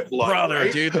off and get blood. Brother,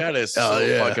 right? dude, that is so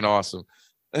fucking awesome.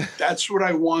 That's what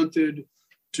I wanted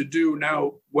to do.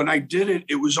 Now, when I did it,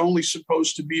 it was only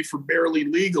supposed to be for Barely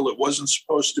Legal. It wasn't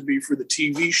supposed to be for the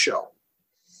TV show.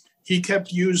 He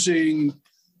kept using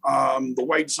the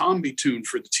White Zombie tune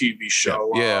for the TV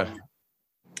show.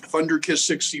 Thunder Kiss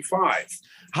 65.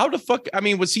 How the fuck? I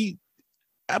mean, was he?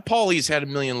 Paulie's had a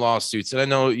million lawsuits, and I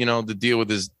know, the deal with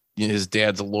his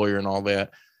dad's a lawyer and all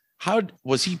that. How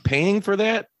was he paying for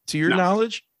that? To your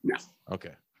knowledge? No.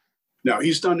 Okay. No,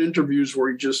 he's done interviews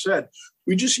where he just said,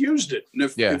 we just used it. And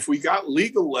if we got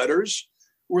legal letters,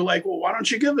 we're like, well, why don't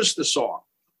you give us the song?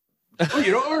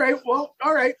 Well,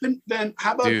 all right. Then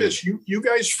how about this? You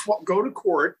guys go to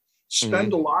court,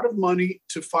 spend a lot of money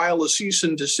to file a cease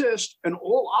and desist, and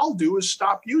all I'll do is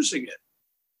stop using it.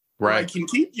 Right. I can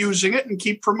keep using it and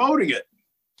keep promoting it.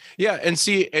 Yeah.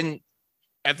 And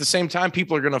at the same time,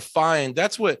 people are going to find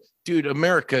that's what, dude,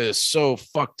 America is so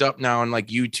fucked up now. And like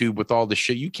YouTube with all the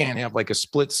shit, you can't have like a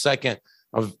split second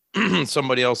of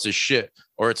somebody else's shit,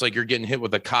 or it's like you're getting hit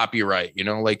with a copyright,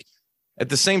 like at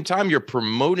the same time, you're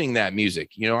promoting that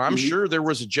music. I'm sure there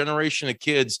was a generation of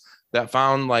kids that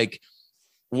found like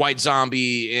White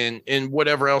Zombie and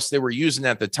whatever else they were using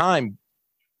at the time,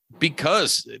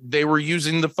 because they were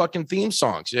using the fucking theme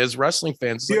songs as wrestling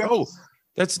fans. It's like, oh,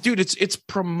 it's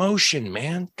promotion,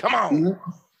 man. Come on.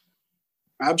 Mm-hmm.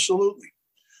 Absolutely.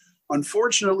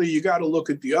 Unfortunately, you got to look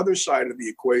at the other side of the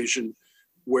equation,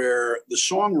 where the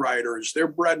songwriters, their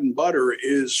bread and butter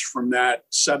is from that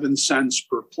 7 cents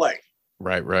per play.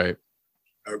 Right.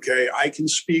 Okay. I can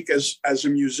speak as a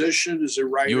musician, as a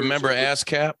writer. You remember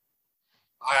ASCAP?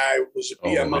 I was a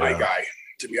BMI guy,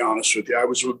 to be honest with you. I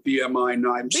was with BMI.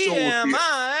 Now I'm still with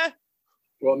BMI.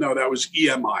 Well, no, that was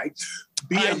EMI.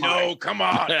 BMI. I know. Come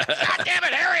on. God damn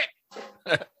it,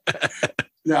 Harriet.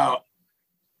 Now,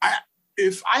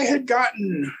 if I had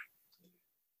gotten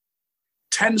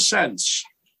 10 cents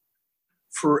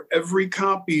for every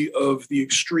copy of the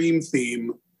Extreme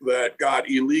theme that got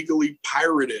illegally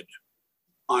pirated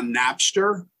on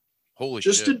Napster. Holy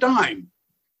just shit. a dime.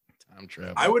 Time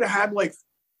travel. I would have had like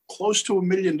close to $1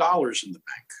 million in the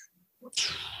bank.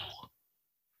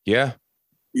 Yeah.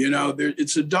 You know,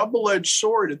 it's a double-edged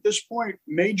sword. At this point,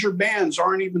 major bands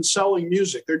aren't even selling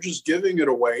music. They're just giving it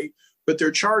away, but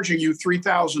they're charging you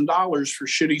 $3,000 for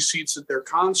shitty seats at their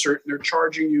concert, and they're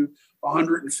charging you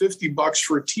 $150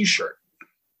 for a T-shirt.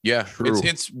 Yeah,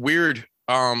 it's weird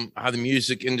how the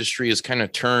music industry has kind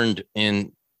of turned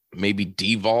and maybe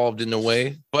devolved in a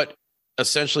way, but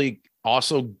essentially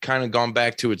also kind of gone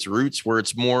back to its roots, where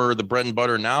it's more the bread and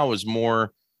butter now is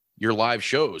more your live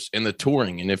shows and the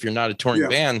touring. And if you're not a touring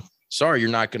band, sorry,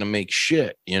 you're not going to make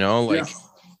shit, you know, like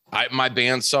my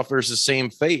band suffers the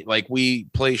same fate. Like we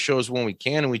play shows when we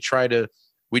can, and we'd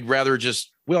rather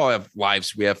we all have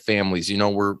lives. We have families, you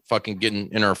know, we're fucking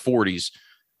getting in our 40s.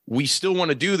 We still want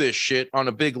to do this shit on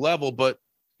a big level, but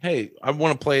hey, I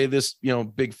want to play this, you know,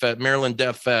 big fat Maryland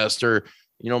Death Fest, or,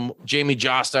 you know, Jamie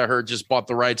Jost, I heard, just bought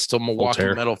the rights to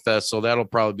Milwaukee Metal Fest. So that'll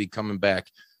probably be coming back.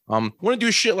 Want to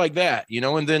do shit like that, you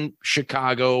know, and then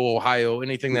Chicago, Ohio,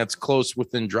 anything that's close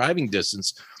within driving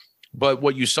distance. But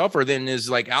what you suffer then is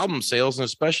like album sales, and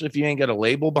especially if you ain't got a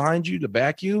label behind you to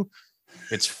back you,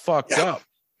 it's fucked up.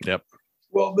 Yep.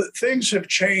 Well, but things have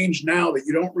changed now that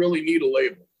you don't really need a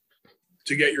label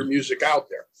to get your music out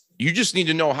there. You just need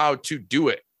to know how to do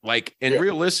it. Like, and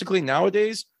realistically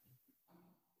nowadays,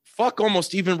 fuck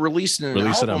almost even releasing an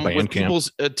album with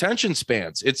people's attention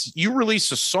spans. It's you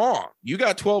release a song, you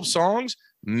got 12 songs,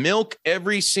 milk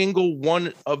every single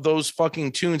one of those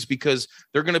fucking tunes, because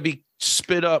they're going to be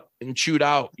spit up and chewed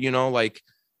out, you know, like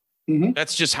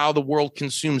that's just how the world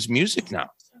consumes music now.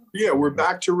 Yeah, we're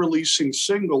back to releasing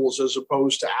singles as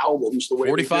opposed to albums. The way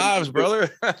 45s, brother.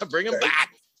 Bring them back.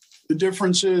 The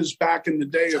difference is back in the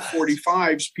day of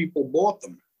 45s, people bought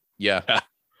them. Yeah.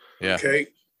 Yeah. Okay.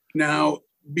 Now,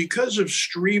 because of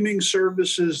streaming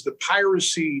services, the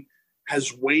piracy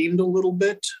has waned a little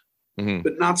bit,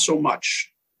 but not so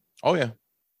much. Oh, yeah.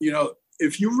 You know,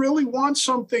 if you really want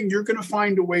something, you're going to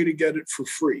find a way to get it for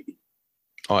free.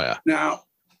 Oh, yeah. Now,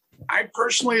 I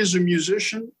personally, as a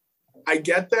musician, I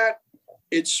get that.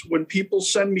 It's when people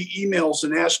send me emails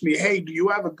and ask me, hey, do you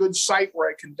have a good site where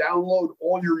I can download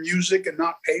all your music and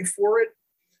not pay for it?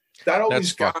 That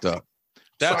always That's fucked up.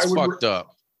 That's fucked up.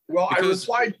 Well, I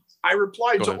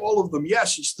replied to all of them.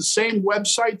 Yes, it's the same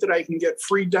website that I can get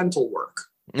free dental work.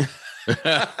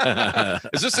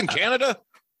 Is this in Canada?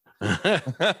 Gotcha.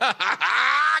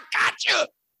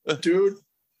 Dude,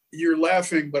 you're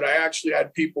laughing, but I actually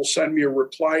had people send me a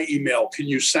reply email. Can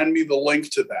you send me the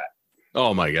link to that?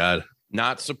 Oh, my God.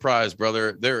 Not surprised,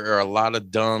 brother. There are a lot of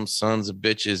dumb sons of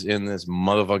bitches in this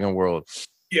motherfucking world.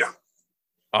 Yeah.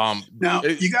 Now,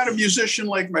 you got a musician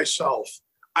like myself.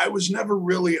 I was never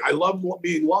really, I love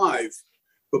being live,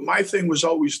 but my thing was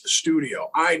always the studio.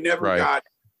 I never got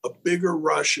a bigger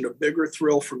rush and a bigger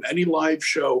thrill from any live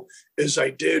show as I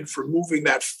did from moving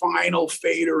that final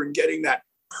fader and getting that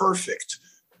perfect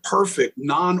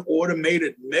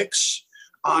non-automated mix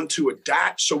onto a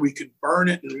DAT so we could burn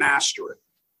it and master it.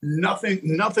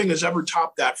 Nothing has ever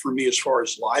topped that for me as far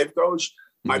as live goes.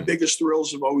 My biggest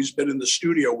thrills have always been in the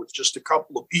studio with just a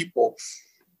couple of people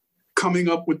coming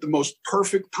up with the most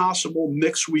perfect possible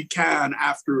mix we can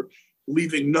after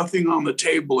leaving nothing on the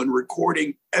table and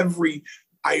recording every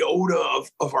iota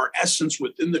of our essence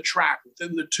within the track,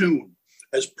 within the tune,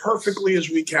 as perfectly as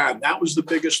we can. That was the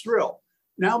biggest thrill.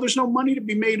 Now there's no money to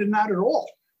be made in that at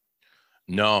all.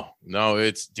 No,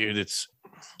 it's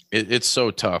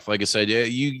so tough. Like I said,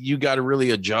 you got to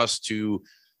really adjust to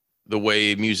the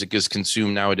way music is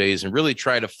consumed nowadays and really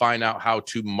try to find out how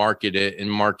to market it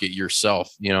and market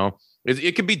yourself. You know,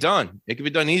 it could be done. It could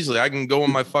be done easily. I can go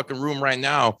in my fucking room right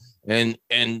now and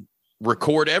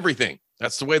record everything.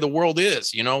 That's the way the world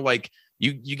is. You know, like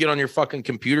you get on your fucking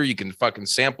computer, you can fucking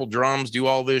sample drums, do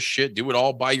all this shit, do it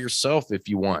all by yourself if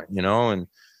you want, you know. And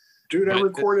dude, I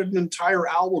recorded an entire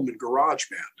album in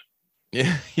GarageBand.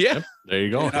 Yeah. Yep, there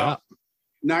you go.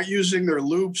 Not using their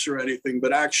loops or anything,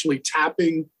 but actually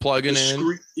tapping, plugging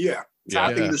in.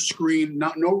 Tapping the screen,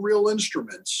 no real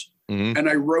instruments. And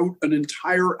I wrote an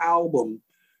entire album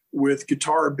with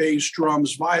guitar, bass,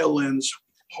 drums, violins,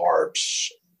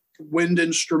 harps, wind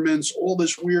instruments, all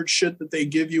this weird shit that they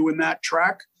give you in that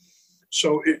track.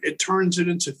 So it turns it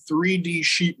into 3D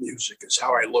sheet music is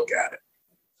how I look at it.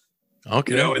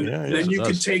 Okay. You know, and then you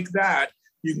can take that,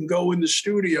 you can go in the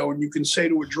studio and you can say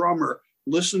to a drummer,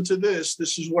 listen to this.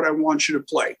 This is what I want you to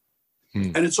play.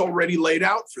 And it's already laid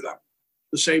out for them.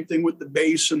 The same thing with the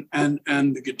bass and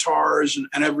the guitars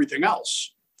and everything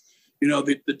else. You know,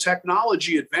 the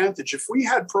technology advantage. If we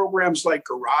had programs like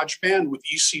GarageBand with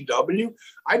ECW,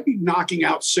 I'd be knocking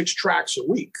out 6 tracks a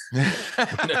week.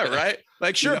 Right?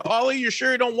 Like, sure, Paulie, you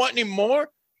sure you don't want any more?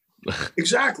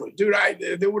 Exactly, dude.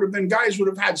 There would have been guys would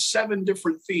have had 7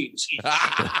 different themes each.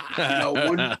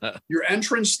 Your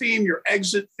entrance theme, your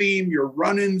exit theme, your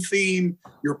run-in theme,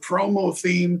 your promo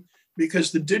theme,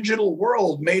 because the digital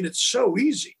world made it so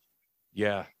easy.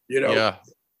 Yeah, Yeah.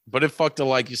 But it fucked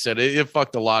like you said, it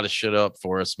fucked a lot of shit up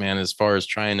for us, man. As far as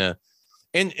trying to,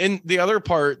 and the other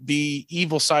part, the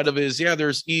evil side of it is,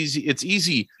 it's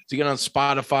easy to get on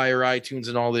Spotify or iTunes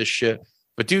and all this shit.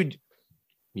 But dude,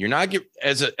 you're not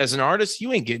as an artist,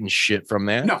 you ain't getting shit from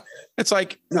that. No, it's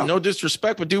like no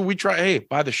disrespect, but dude, we try. Hey,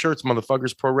 buy the shirts,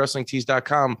 motherfuckers.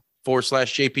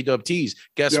 ProWrestlingTees.com/JPWtees.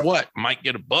 Guess what? Might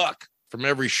get $1 from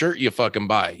every shirt you fucking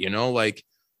buy. You know, like,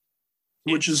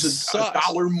 which is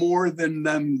 $1 more than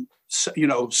them,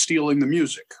 stealing the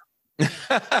music.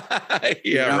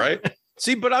 Yeah, right.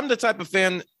 See, but I'm the type of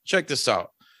fan. Check this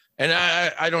out. And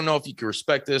I don't know if you can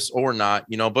respect this or not,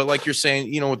 but like you're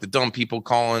saying, with the dumb people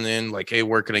calling in like, hey,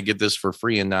 where can I get this for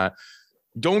free and not?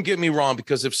 Don't get me wrong,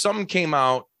 because if something came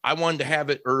out, I wanted to have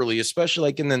it early, especially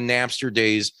like in the Napster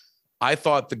days. I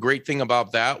thought the great thing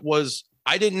about that was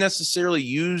I didn't necessarily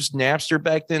use Napster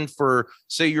back then for,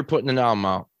 say, you're putting an album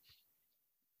out.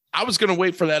 I was going to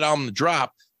wait for that album to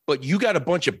drop, but you got a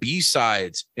bunch of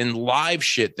B-sides and live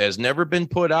shit that has never been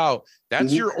put out.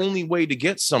 That's your only way to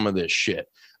get some of this shit.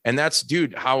 And that's,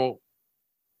 dude, how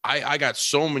I got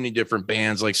so many different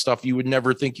bands, like stuff you would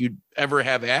never think you'd ever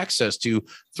have access to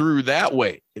through that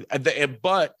way.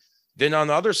 But then on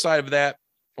the other side of that,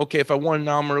 okay, if I wanted an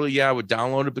album early, I would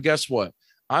download it. But guess what?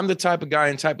 I'm the type of guy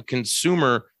and type of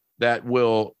consumer that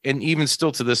will, and even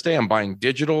still to this day, I'm buying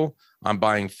digital, I'm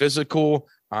buying physical,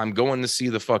 I'm going to see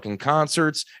the fucking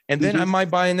concerts, and then I might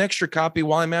buy an extra copy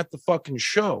while I'm at the fucking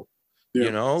show.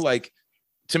 Like,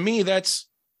 to me, that's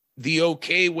the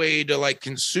okay way to like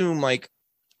consume. Like,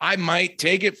 I might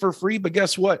take it for free, but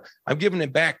guess what? I'm giving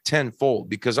it back tenfold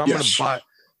because I'm going to buy,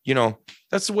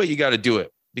 that's the way you got to do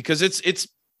it, because it's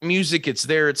music. It's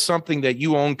there. It's something that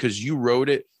you own because you wrote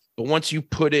it. But once you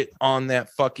put it on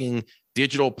that fucking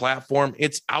digital platform,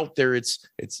 it's out there. It's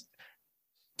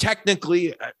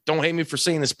technically, don't hate me for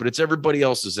saying this, but it's everybody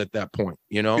else's at that point,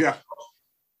 Yeah.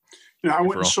 I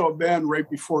went and saw a band right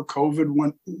before COVID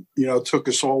went, took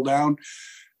us all down.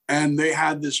 And they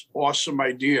had this awesome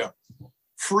idea.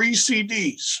 Free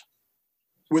CDs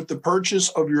with the purchase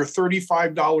of your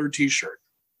 $35 t-shirt.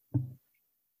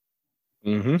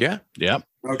 Mm-hmm. Yeah. Yep.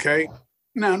 Okay.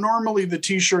 Now, normally the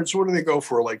t-shirts, what do they go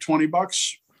for? Like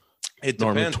 $20? It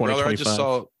depends, brother. I just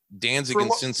saw Danzig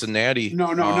in Cincinnati.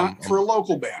 No, not for a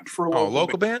local band. For a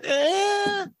local band?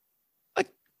 Like,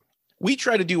 we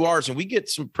try to do ours and we get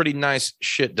some pretty nice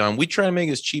shit done. We try to make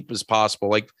it as cheap as possible.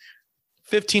 Like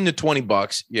 $15 to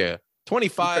 $20. Yeah.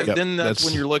 25. Yep, then that's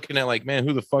when you're looking at like, man,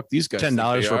 who the fuck these guys?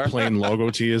 $10 for plain logo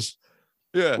tees.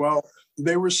 Yeah. Well,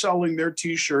 they were selling their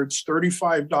t-shirts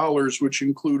 $35, which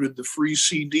included the free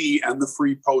CD and the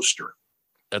free poster.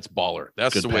 That's baller.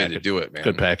 That's the way to do it, man.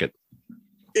 Good packet.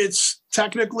 It's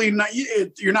technically not,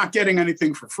 you're not getting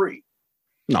anything for free.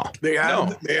 No. They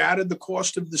added the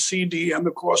cost of the CD and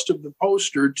the cost of the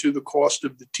poster to the cost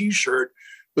of the t-shirt.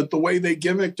 But the way they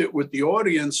gimmicked it with the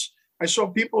audience, I saw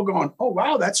people going, oh,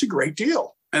 wow, that's a great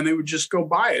deal. And they would just go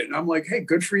buy it. And I'm like, hey,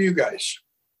 good for you guys.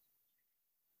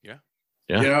 Yeah.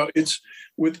 Yeah. It's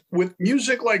with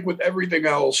music, like with everything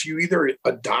else, you either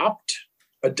adapt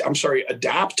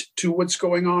to what's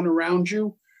going on around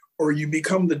you, or you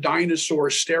become the dinosaur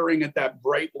staring at that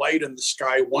bright light in the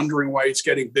sky, wondering why it's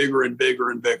getting bigger and bigger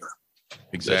and bigger.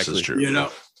 Exactly. This is true.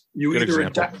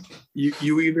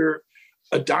 You either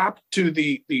adapt to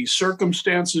the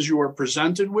circumstances you are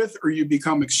presented with, or you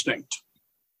become extinct.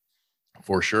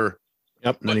 For sure.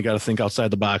 Yep. And then you got to think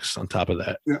outside the box on top of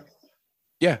that.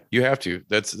 Yeah, you have to.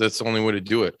 That's the only way to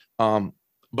do it.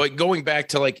 But going back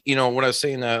to like, what I was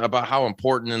saying about how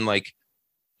important and like,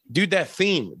 dude, that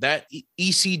theme, that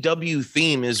ECW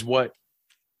theme is what,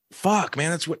 fuck,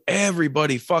 man, that's what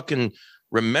everybody fucking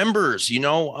remembers,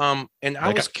 And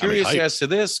I was curious as to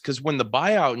this, because when the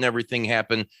buyout and everything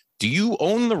happened, do you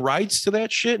own the rights to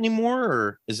that shit anymore,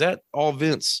 or is that all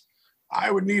Vince?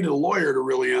 I would need a lawyer to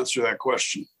really answer that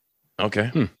question.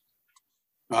 Okay.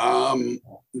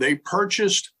 They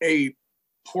purchased a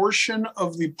portion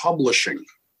of the publishing.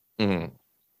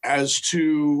 As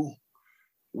to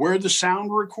where the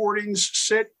sound recordings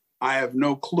sit, I have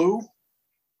no clue.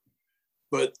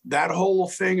 But that whole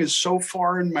thing is so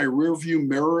far in my rearview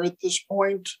mirror at this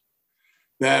point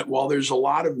that while there's a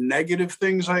lot of negative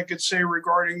things I could say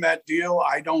regarding that deal,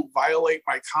 I don't violate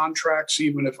my contracts,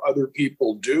 even if other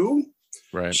people do.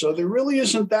 Right. So there really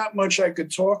isn't that much I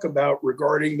could talk about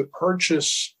regarding the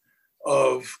purchase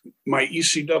of my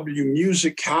ECW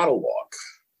music catalog.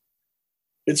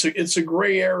 It's a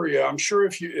gray area. I'm sure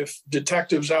if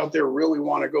detectives out there really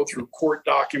want to go through court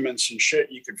documents and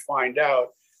shit, you could find out.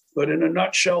 But in a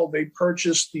nutshell, they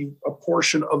purchased a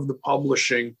portion of the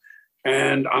publishing,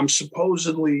 and I'm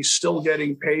supposedly still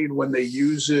getting paid when they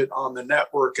use it on the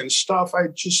network and stuff. I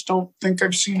just don't think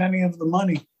I've seen any of the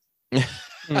money.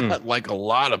 Like a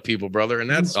lot of people, brother. And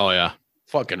that's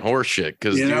fucking horseshit.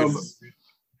 Because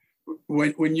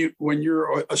when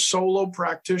you're a solo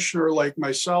practitioner like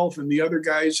myself, and the other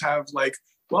guys have like,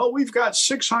 well, we've got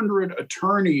 600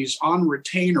 attorneys on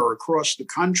retainer across the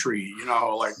country,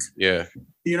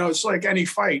 it's like any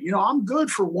fight, I'm good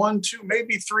for 1, 2,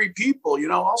 maybe 3 people,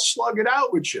 I'll slug it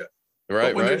out with you.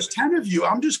 Right. But when there's 10 of you,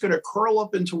 I'm just going to curl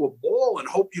up into a ball and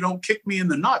hope you don't kick me in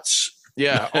the nuts.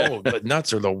 Yeah. Oh, the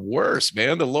nuts are the worst,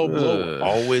 man. The low blow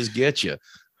always get you.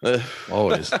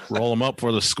 Always roll them up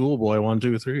for the schoolboy 1,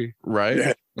 2, 3. Right.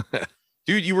 Yeah.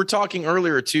 Dude, you were talking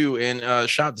earlier too, and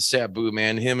shout to Sabu,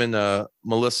 man. Him and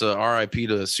Melissa, RIP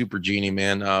to Super Genie,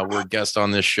 man. Were guests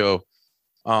on this show.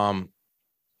 And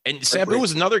Sabu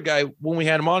was another guy when we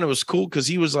had him on. It was cool because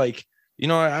he was like,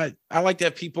 I like to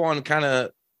have people on kind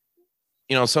of,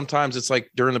 sometimes it's like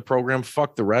during the program,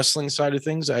 fuck the wrestling side of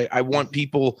things. I want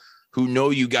people who know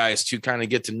you guys to kind of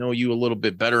get to know you a little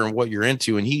bit better and what you're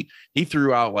into. And he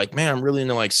threw out like, man, I'm really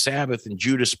into like Sabbath and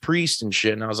Judas Priest and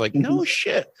shit. And I was like, no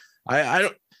shit. I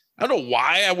don't know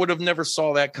why I would have never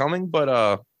saw that coming,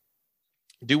 but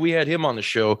dude, we had him on the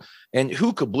show, and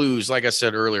Hookah Blues, like I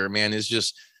said earlier, man, is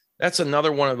just, that's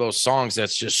another one of those songs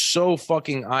that's just so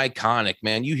fucking iconic,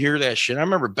 man. You hear that shit. I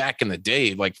remember back in the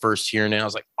day, like first hearing it, I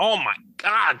was like, oh my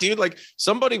God, dude, like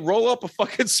somebody roll up a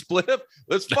fucking spliff.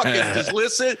 Let's fucking just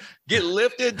listen, get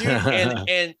lifted, dude,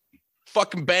 and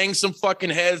fucking bang some fucking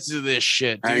heads to this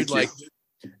shit, dude. Like,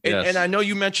 and I know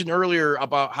you mentioned earlier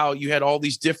about how you had all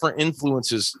these different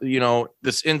influences,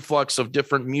 this influx of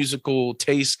different musical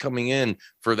tastes coming in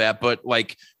for that. But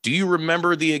like, do you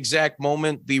remember the exact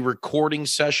moment, the recording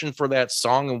session for that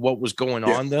song and what was going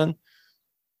on then?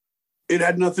 It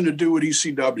had nothing to do with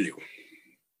ECW.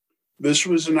 This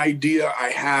was an idea I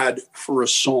had for a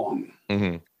song,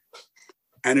 and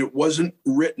it wasn't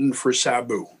written for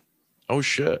Sabu. Oh,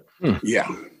 shit.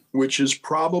 Yeah. Which is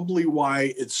probably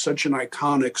why it's such an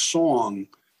iconic song.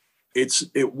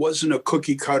 It wasn't a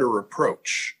cookie cutter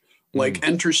approach. Like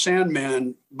Enter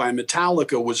Sandman by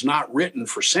Metallica was not written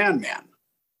for Sandman,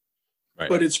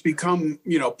 but it's become,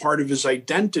 part of his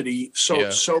identity.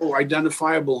 So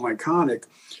identifiable and iconic.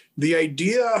 The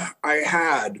idea I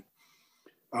had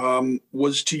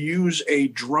was to use a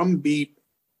drum beat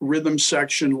rhythm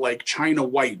section like China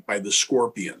White by the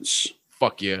Scorpions.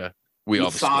 Fuck yeah. We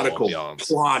methodical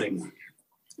plotting.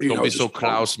 Don't be so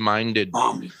Klaus-minded.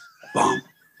 Bum, bum,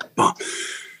 bum.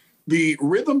 The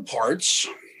rhythm parts.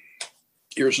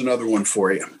 Here's another one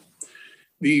for you.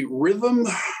 The rhythm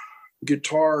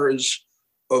guitars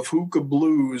of Hookah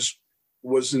Blues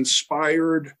was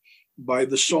inspired by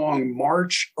the song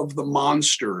 "March of the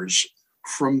Monsters"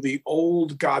 from the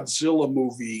old Godzilla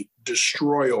movie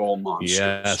 "Destroy All Monsters."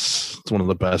 Yes, it's one of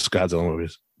the best Godzilla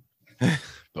movies.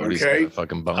 Okay,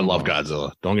 fucking I love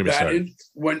Godzilla. Don't get me started.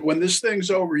 When this thing's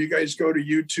over, you guys go to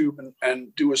YouTube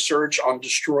and do a search on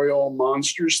 "Destroy All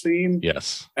Monsters" theme.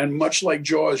 Yes, and much like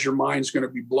Jaws, your mind's going to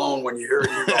be blown when you hear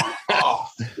it. You're going, "Oh,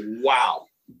 wow!"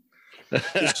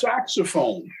 The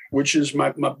saxophone, which is my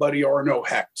buddy Arno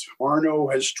Hecht. Arno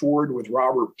has toured with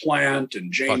Robert Plant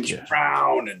and James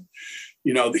Brown, and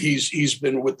he's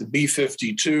been with the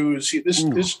B-52s.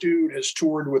 This dude has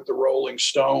toured with the Rolling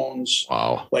Stones.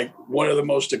 Wow. Like one of the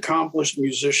most accomplished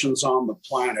musicians on the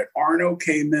planet. Arno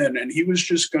came in and he was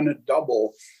just going to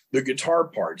double the guitar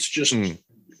parts, just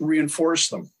reinforce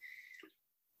them.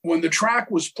 When the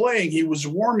track was playing, he was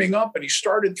warming up and he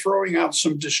started throwing out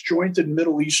some disjointed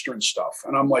Middle Eastern stuff.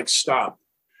 And I'm like, stop.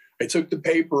 I took the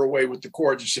paper away with the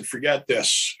chords and said, forget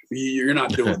this. You're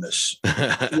not doing this.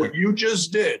 What you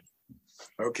just did.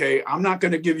 Okay, I'm not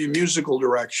going to give you musical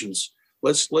directions.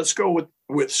 Let's go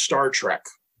with Star Trek.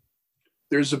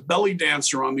 There's a belly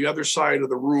dancer on the other side of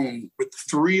the room with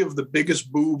 3 of the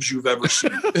biggest boobs you've ever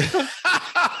seen.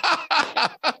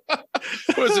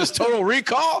 What is this, Total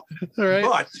Recall? All right.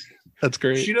 But that's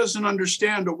great. She doesn't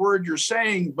understand a word you're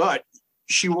saying, but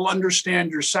she will understand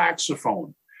your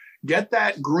saxophone. Get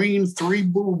that green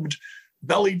 3-boobed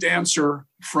belly dancer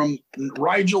from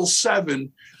Rigel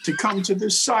 7 to come to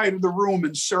this side of the room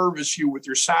and service you with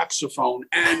your saxophone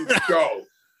and go.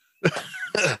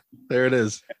 There it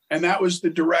is. And that was the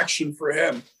direction for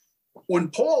him. When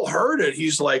Paul heard it,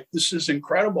 he's like, this is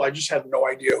incredible. I just had no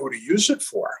idea who to use it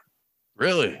for.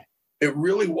 Really? It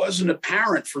really wasn't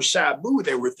apparent for Sabu.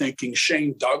 They were thinking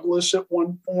Shane Douglas at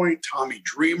one point, Tommy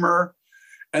Dreamer.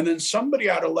 And then somebody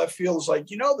out of left field is like,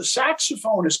 the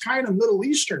saxophone is kind of Middle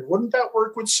Eastern. Wouldn't that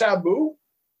work with Sabu?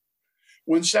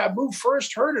 When Sabu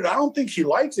first heard it, I don't think he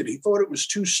liked it. He thought it was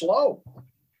too slow.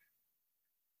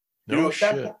 No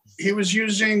shit. He was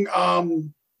using...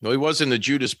 No, he wasn't the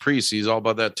Judas Priest. He's all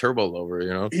about that turbo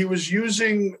lower, He was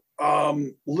using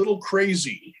Little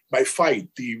Crazy by Fight,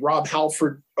 the Rob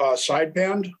Halford side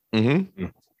band. Mm-hmm.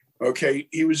 Okay,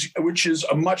 which is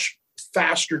a much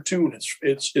faster tune.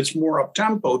 It's more up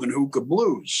tempo than Hookah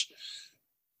Blues.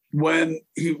 When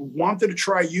he wanted to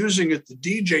try using it, the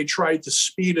DJ tried to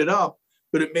speed it up,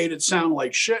 but it made it sound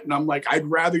like shit. And I'm like, I'd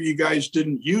rather you guys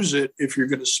didn't use it if you're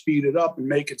going to speed it up and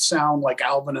make it sound like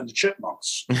Alvin and the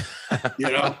Chipmunks,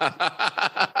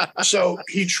 So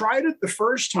he tried it the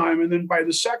first time. And then by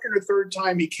the second or third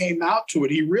time he came out to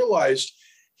it, he realized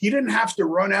he didn't have to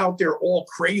run out there all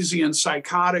crazy and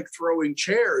psychotic throwing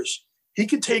chairs. He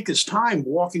could take his time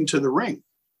walking to the ring,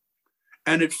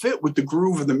 and it fit with the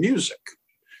groove of the music.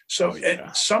 So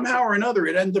somehow or another,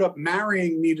 it ended up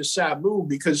marrying me to Sabu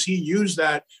because he used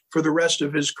that for the rest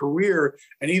of his career.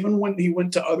 And even when he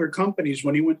went to other companies,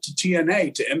 when he went to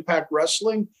TNA, to Impact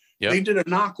Wrestling, they did a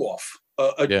knockoff,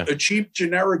 a cheap,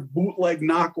 generic bootleg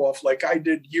knockoff like I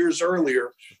did years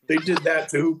earlier. They did that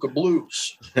to Hookah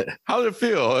Blues. How did it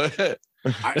feel?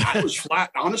 I was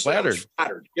flat. Honestly, I was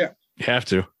flattered. Yeah. You have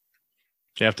to.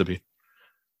 You have to be.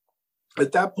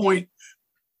 At that point,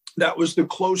 that was the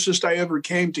closest I ever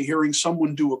came to hearing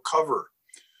someone do a cover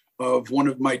of one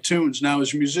of my tunes. Now,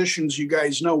 as musicians, you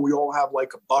guys know we all have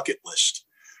like a bucket list,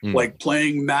 like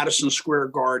playing Madison Square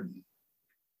Garden,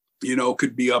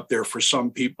 could be up there for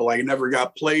some people. I never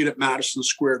got played at Madison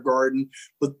Square Garden,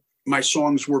 but my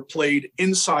songs were played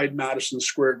inside Madison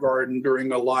Square Garden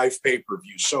during a live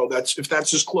pay-per-view. So if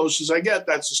that's as close as I get,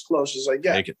 that's as close as I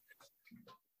get. Take it.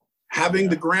 Having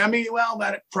the Grammy, well,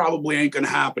 that probably ain't going to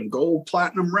happen. Gold,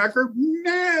 platinum record,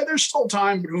 there's still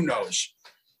time, but who knows?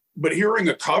 But hearing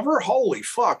a cover, holy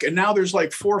fuck. And now there's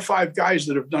like 4 or 5 guys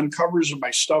that have done covers of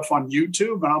my stuff on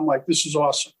YouTube. And I'm like, this is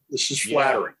awesome. This is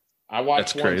flattering. I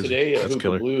watched one today at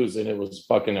Hookah Blues, and it was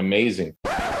fucking amazing.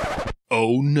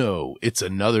 Oh no, it's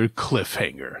another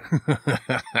cliffhanger.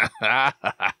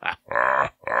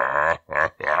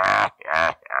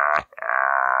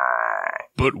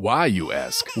 But why, you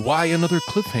ask? Why another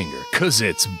cliffhanger? 'Cause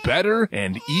it's better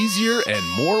and easier and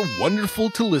more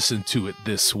wonderful to listen to it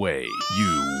this way,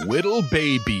 you little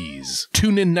babies.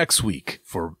 Tune in next week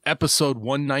for episode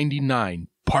 199,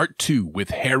 part 2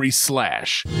 with Harry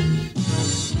Slash.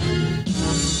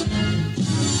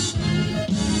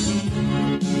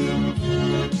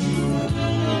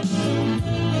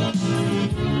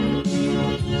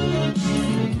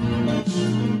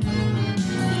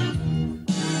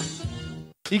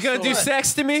 You gonna do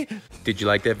sex to me? Did you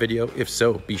like that video? If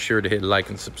so, be sure to hit like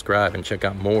and subscribe and check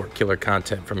out more killer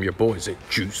content from your boys at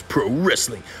Juice Pro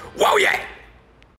Wrestling. Whoa, yeah!